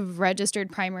half of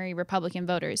registered primary Republican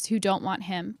voters who don't want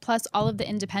him, plus all of the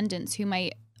independents who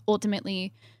might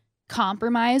ultimately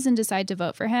compromise and decide to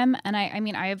vote for him. And I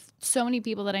mean, I have so many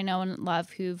people that I know and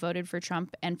love who voted for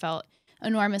Trump and felt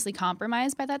enormously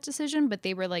compromised by that decision, but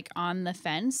they were like on the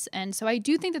fence. And so I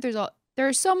do think that there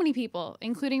are so many people,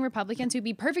 including Republicans, who'd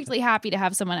be perfectly happy to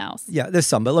have someone else. Yeah, there's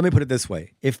some, but let me put it this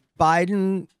way. If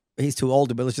Biden, he's too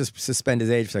old, but let's just suspend his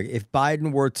age for a second. If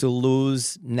Biden were to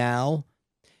lose now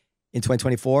in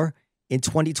 2024, in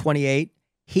 2028,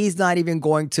 he's not even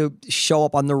going to show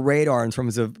up on the radar in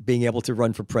terms of being able to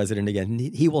run for president again.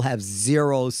 He will have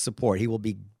zero support. He will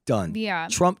be done. Yeah.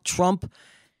 Trump,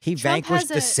 he vanquished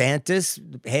has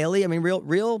DeSantis, Haley. I mean,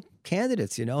 real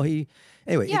candidates,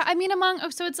 Anyway. Yeah, I mean,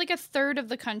 so it's like a third of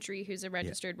the country who's a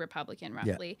registered Republican,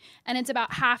 roughly. Yeah. And it's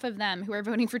about half of them who are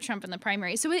voting for Trump in the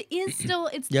primary. So it is still,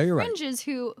 it's the fringes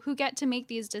who get to make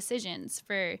these decisions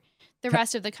for the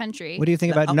rest of the country. What do you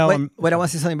think about Noam? Wait, I want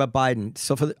to say something about Biden.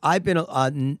 So I've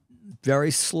been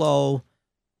very slow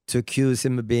to accuse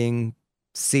him of being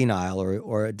senile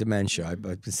or a dementia. I've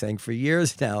been saying for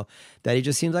years now that he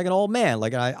just seems like an old man.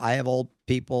 Like I have old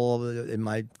people in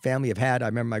my family I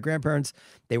remember my grandparents,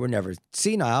 they were never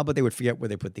senile, but they would forget where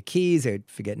they put the keys. They would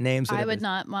forget names. I would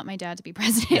not want my dad to be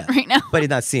president right now. But he's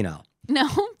not senile. No,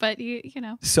 but you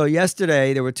know. So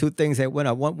yesterday there were two things that went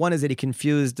up. One is that he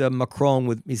confused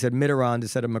Macron he said Mitterrand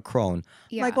instead of Macron.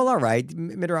 Yeah. Like, well, all right.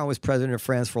 Mitterrand was president of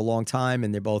France for a long time,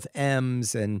 and they're both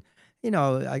M's, and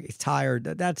he's tired.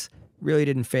 That's really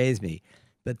didn't faze me.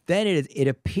 But then it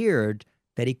appeared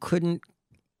that he couldn't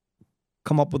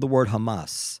come up with the word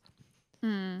Hamas,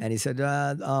 and he said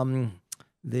the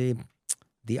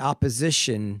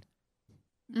opposition,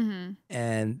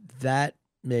 and that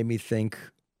made me think,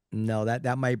 no,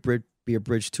 that might be a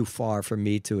bridge too far for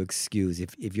me to excuse.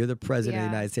 If you're the president of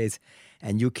the United States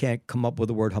and you can't come up with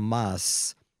the word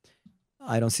Hamas,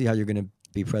 I don't see how you're going to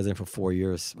be president for 4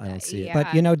 years. I don't see it.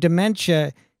 But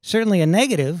dementia, certainly a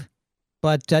negative,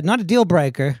 but not a deal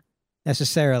breaker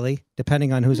necessarily,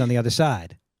 depending on who's on the other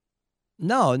side.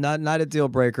 No, not a deal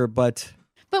breaker, but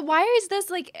why is this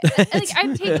like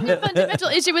I'm taking a fundamental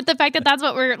issue with the fact that that's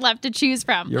what we're left to choose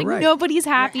from. You're right. Nobody's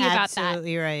happy You're about that.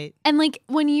 Absolutely right. And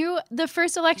the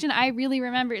first election I really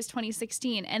remember is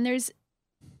 2016, and it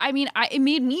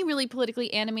made me really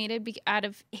politically animated out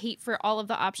of hate for all of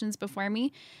the options before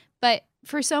me. But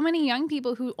for so many young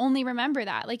people who only remember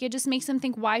that, like, it just makes them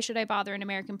think, why should I bother in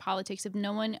American politics if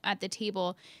no one at the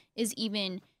table is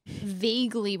even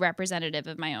vaguely representative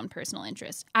of my own personal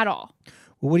interest at all?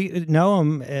 Well,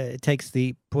 Noam takes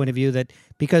the point of view that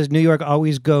because New York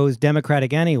always goes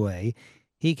Democratic anyway,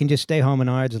 he can just stay home in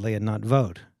Ardsley and not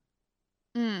vote.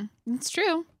 It's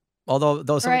true. Although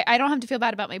I don't have to feel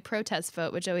bad about my protest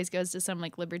vote, which always goes to some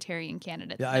like libertarian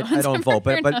candidate. Yeah, I don't vote,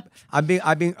 but I'm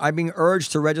being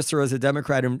urged to register as a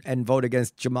Democrat and vote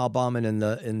against Jamal Bowman in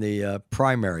the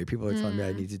primary. People are telling me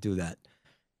I need to do that.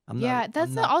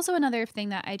 That's also another thing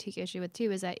that I take issue with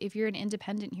too, is that if you're an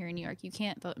independent here in New York, you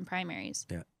can't vote in primaries,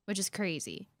 which is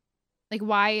crazy. Like,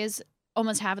 why is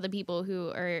almost half of the people who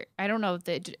are, I don't know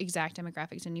the exact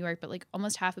demographics in New York, but like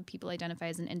almost half of people identify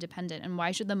as an independent, and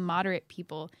why should the moderate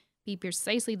people be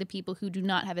precisely the people who do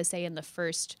not have a say in the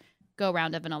first go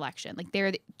round of an election? Like,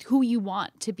 they're who you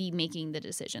want to be making the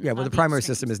decisions. Yeah, well, the primary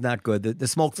system is not good. The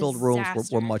smoke-filled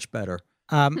rooms were much better.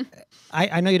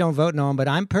 I know you don't vote, Noam, but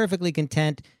I'm perfectly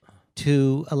content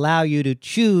to allow you to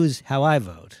choose how I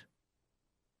vote,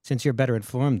 since you're better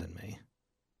informed than me.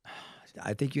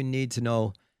 I think you need to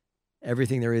know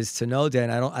everything there is to know, Dan.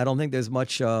 I don't think there's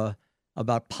much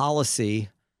about policy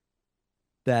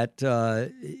that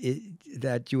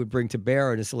that you would bring to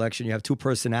bear in this election. You have two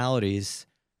personalities.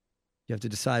 You have to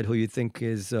decide who you think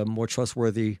is more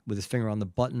trustworthy with his finger on the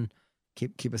button.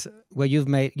 Keep us. Well, you've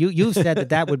said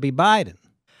that would be Biden.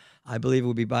 I believe it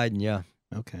would be Biden. Yeah.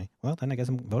 Okay. Well, then I guess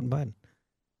I'm voting Biden.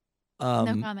 No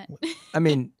comment. I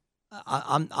mean,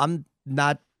 I'm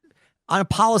not on a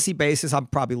policy basis. I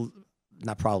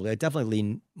definitely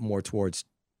lean more towards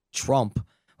Trump,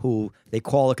 who they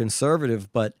call a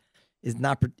conservative, but is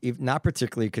not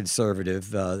particularly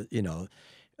conservative. But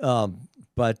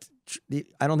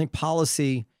I don't think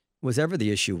policy was ever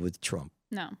the issue with Trump.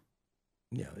 No.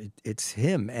 It's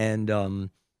him, and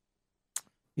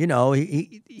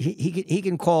he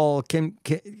can call Kim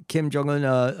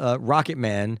Jong-un Rocket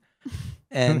Man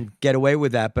and get away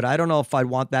with that. But I don't know if I'd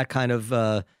want that kind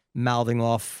of mouthing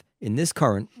off in this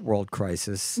current world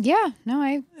crisis. Yeah, no,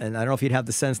 and I don't know if he'd have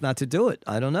the sense not to do it.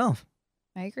 I don't know.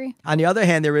 I agree. On the other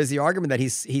hand, there is the argument that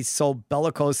he's so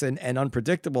bellicose and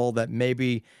unpredictable that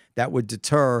maybe that would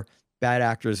deter bad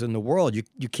actors in the world.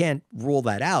 You can't rule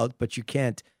that out, but you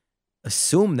can't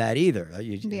assume that either.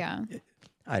 Yeah.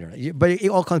 I don't know. But it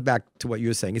all comes back to what you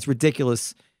were saying. It's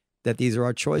ridiculous that these are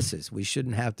our choices. We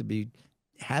shouldn't have to be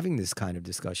having this kind of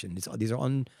discussion. These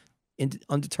are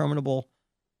undeterminable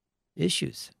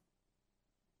issues.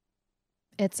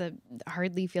 It's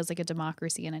hardly feels like a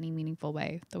democracy in any meaningful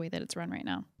way, the way that it's run right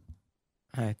now.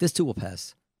 All right, this too will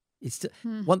pass. It's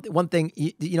one thing.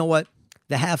 You know what?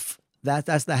 That's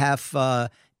the half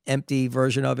empty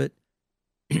version of it.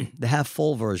 The half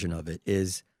full version of it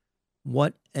is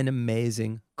what an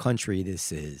amazing country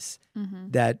this is.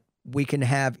 That we can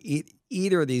have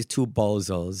either of these two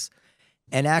bozos,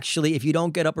 and actually, if you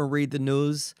don't get up and read the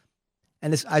news.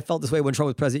 And I felt this way when Trump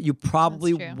was president. You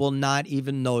probably will not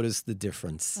even notice the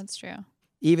difference. That's true.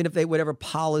 Even if whatever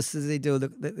policies they do,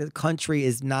 the country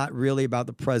is not really about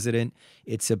the president.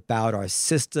 It's about our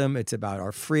system. It's about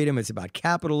our freedom. It's about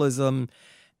capitalism.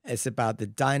 It's about the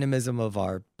dynamism of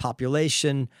our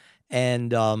population.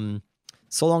 And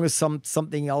so long as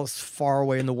something else far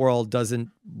away in the world doesn't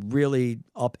really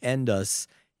upend us,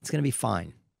 it's going to be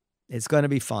fine. It's going to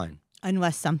be fine.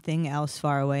 Unless something else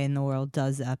far away in the world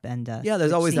does upend us. Yeah,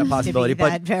 there's always that possibility. But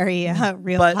that very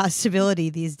real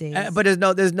possibility these days. But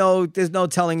there's no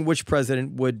telling which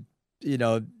president would,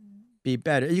 be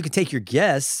better. You can take your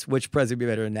guess which president would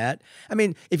be better than that. I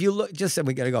mean, if you look, just said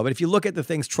we got to go. But if you look at the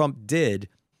things Trump did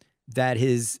that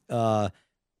his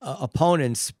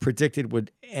opponents predicted would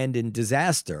end in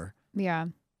disaster. Yeah.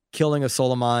 Killing of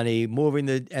Soleimani, moving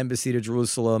the embassy to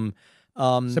Jerusalem.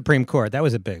 Supreme Court, that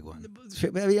was a big one.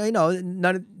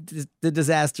 None of the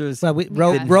disasters. Well,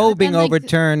 Roe being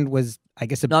overturned was, I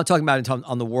guess. No, I'm talking about it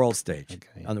on the world stage.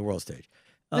 Okay. On the world stage.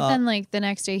 But then, the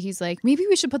next day, he's like, maybe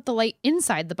we should put the light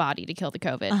inside the body to kill the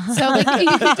COVID. So, you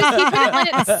can just keep it and let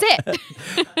it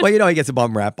sit. Well, he gets a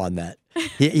bum rap on that.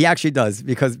 He actually does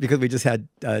because we just had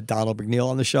Donald McNeil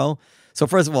on the show. So,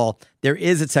 first of all, there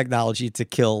is a technology to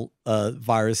kill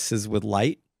viruses with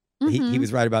light. He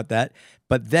was right about that.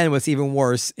 But then what's even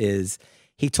worse is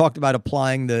he talked about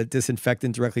applying the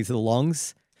disinfectant directly to the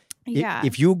lungs. Yeah.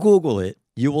 If you Google it,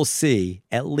 you will see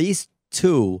at least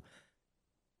 2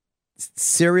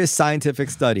 serious scientific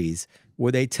studies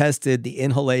where they tested the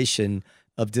inhalation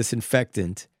of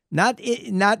disinfectant, not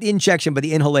the injection, but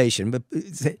the inhalation, but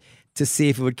to see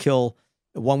if it would kill.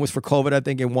 One was for COVID, I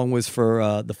think, and one was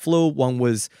for the flu. One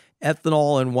was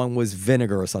ethanol, and one was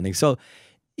vinegar or something. So,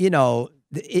 it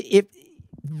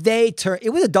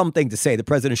was a dumb thing to say. The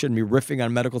president shouldn't be riffing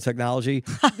on medical technology,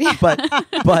 but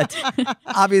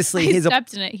obviously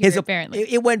apparently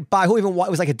it went by. It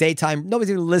was like a daytime.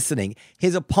 Nobody's even listening.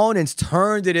 His opponents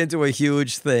turned it into a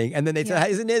huge thing, and then they said,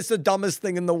 "Isn't this the dumbest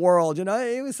thing in the world?"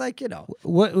 It was like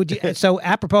What would you? So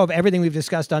apropos of everything we've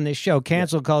discussed on this show,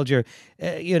 cancel culture,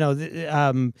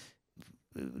 this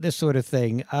sort of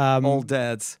thing. Old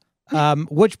dads.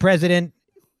 Which president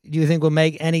do you think will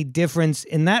make any difference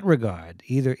in that regard?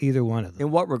 Either one of them.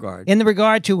 In what regard? In the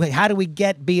regard to how do we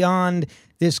get beyond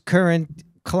this current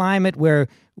climate where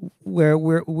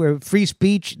free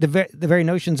speech, the very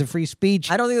notions of free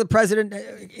speech. I don't think the president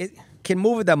can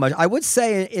move it that much. I would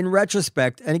say, in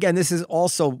retrospect, and again, this is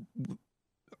also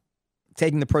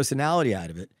taking the personality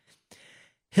out of it.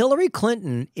 Hillary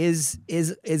Clinton is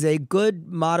a good,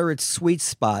 moderate, sweet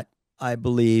spot, I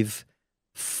believe,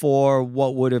 for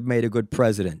what would have made a good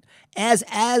president,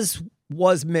 as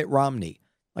was Mitt Romney.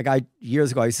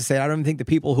 Years ago, I used to say, I don't even think the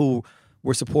people who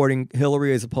were supporting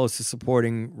Hillary as opposed to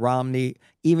supporting Romney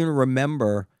even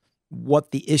remember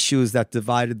what the issues that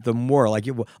divided them were.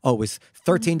 It was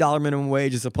 $13 minimum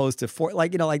wage as opposed to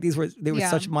they were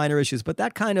such minor issues. But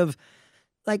that kind of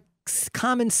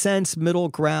common sense middle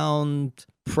ground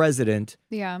president.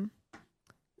 Yeah.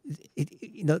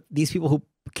 These people who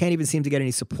can't even seem to get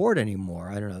any support anymore.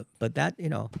 I don't know. But that,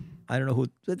 I don't know who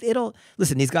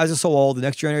listen, these guys are so old. The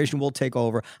next generation will take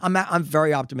over. I'm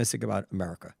very optimistic about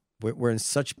America. We're in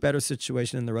such better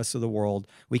situation than the rest of the world.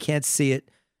 We can't see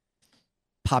it.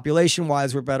 Population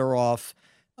wise, we're better off.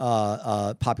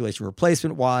 Population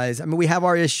replacement wise. I mean, we have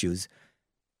our issues,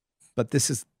 but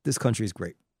this country is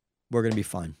great. We're going to be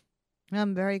fine.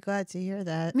 I'm very glad to hear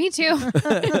that. Me too.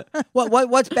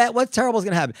 What's bad? What's terrible is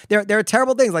going to happen? There are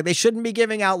terrible things. They shouldn't be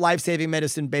giving out life-saving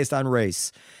medicine based on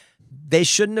race. They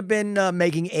shouldn't have been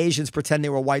making Asians pretend they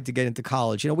were white to get into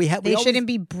college. They shouldn't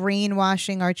be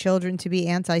brainwashing our children to be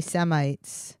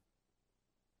anti-Semites.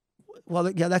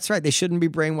 Well, yeah, that's right. They shouldn't be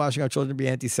brainwashing our children to be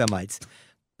anti-Semites.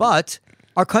 But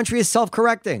our country is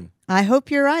self-correcting. I hope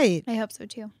you're right. I hope so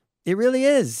too. It really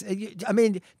is. I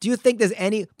mean, do you think there's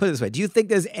any, put it this way, do you think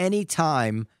there's any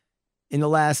time in the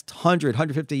last 100,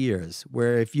 150 years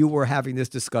where if you were having this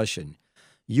discussion,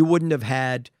 you wouldn't have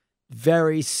had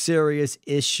very serious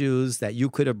issues that you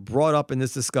could have brought up in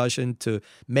this discussion to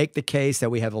make the case that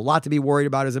we have a lot to be worried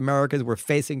about as Americans. We're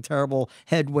facing terrible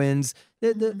headwinds.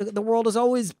 The world has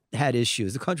always had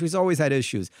issues. The country's always had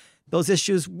issues. Those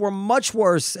issues were much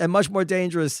worse and much more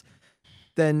dangerous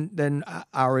than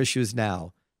our issues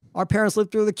now. Our parents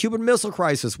lived through the Cuban Missile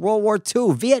Crisis, World War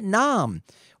II, Vietnam.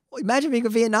 Imagine being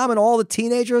in Vietnam and all the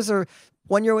teenagers are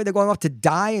 1 year away, they're going off to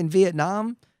die in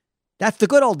Vietnam. That's the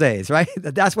good old days, right?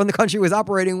 That's when the country was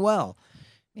operating well.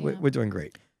 Yeah. We're doing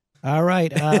great. All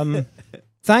right.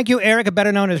 Thank you, Erica,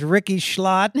 better known as Rikki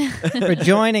Schlott, for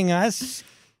joining us.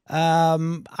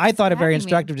 I thought a very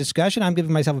instructive discussion. I'm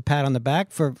giving myself a pat on the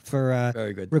back for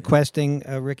Very good. requesting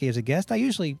Rikki as a guest.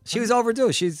 She was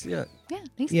overdue. She's Yeah,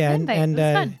 thanks yeah, for the invite. It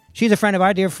was fun. she's a friend of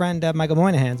our dear friend Michael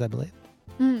Moynihan's, I believe.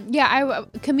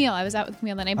 Camille. I was out with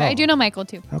Camille that night, but Oh. I do know Michael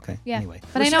too. Okay. Yeah. Anyway.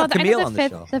 But We I should know have Camille the on the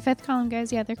show. fifth column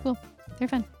guys. Yeah, they're cool. They're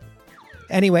fun.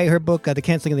 Anyway, her book, The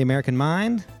Canceling of the American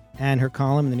Mind, and her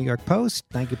column in the New York Post.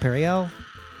 Thank you, Periel.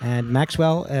 And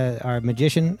Maxwell, our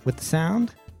magician with the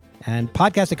sound. And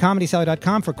podcast at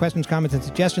comedycellar.com for questions, comments, and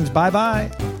suggestions.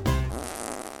 Bye-bye.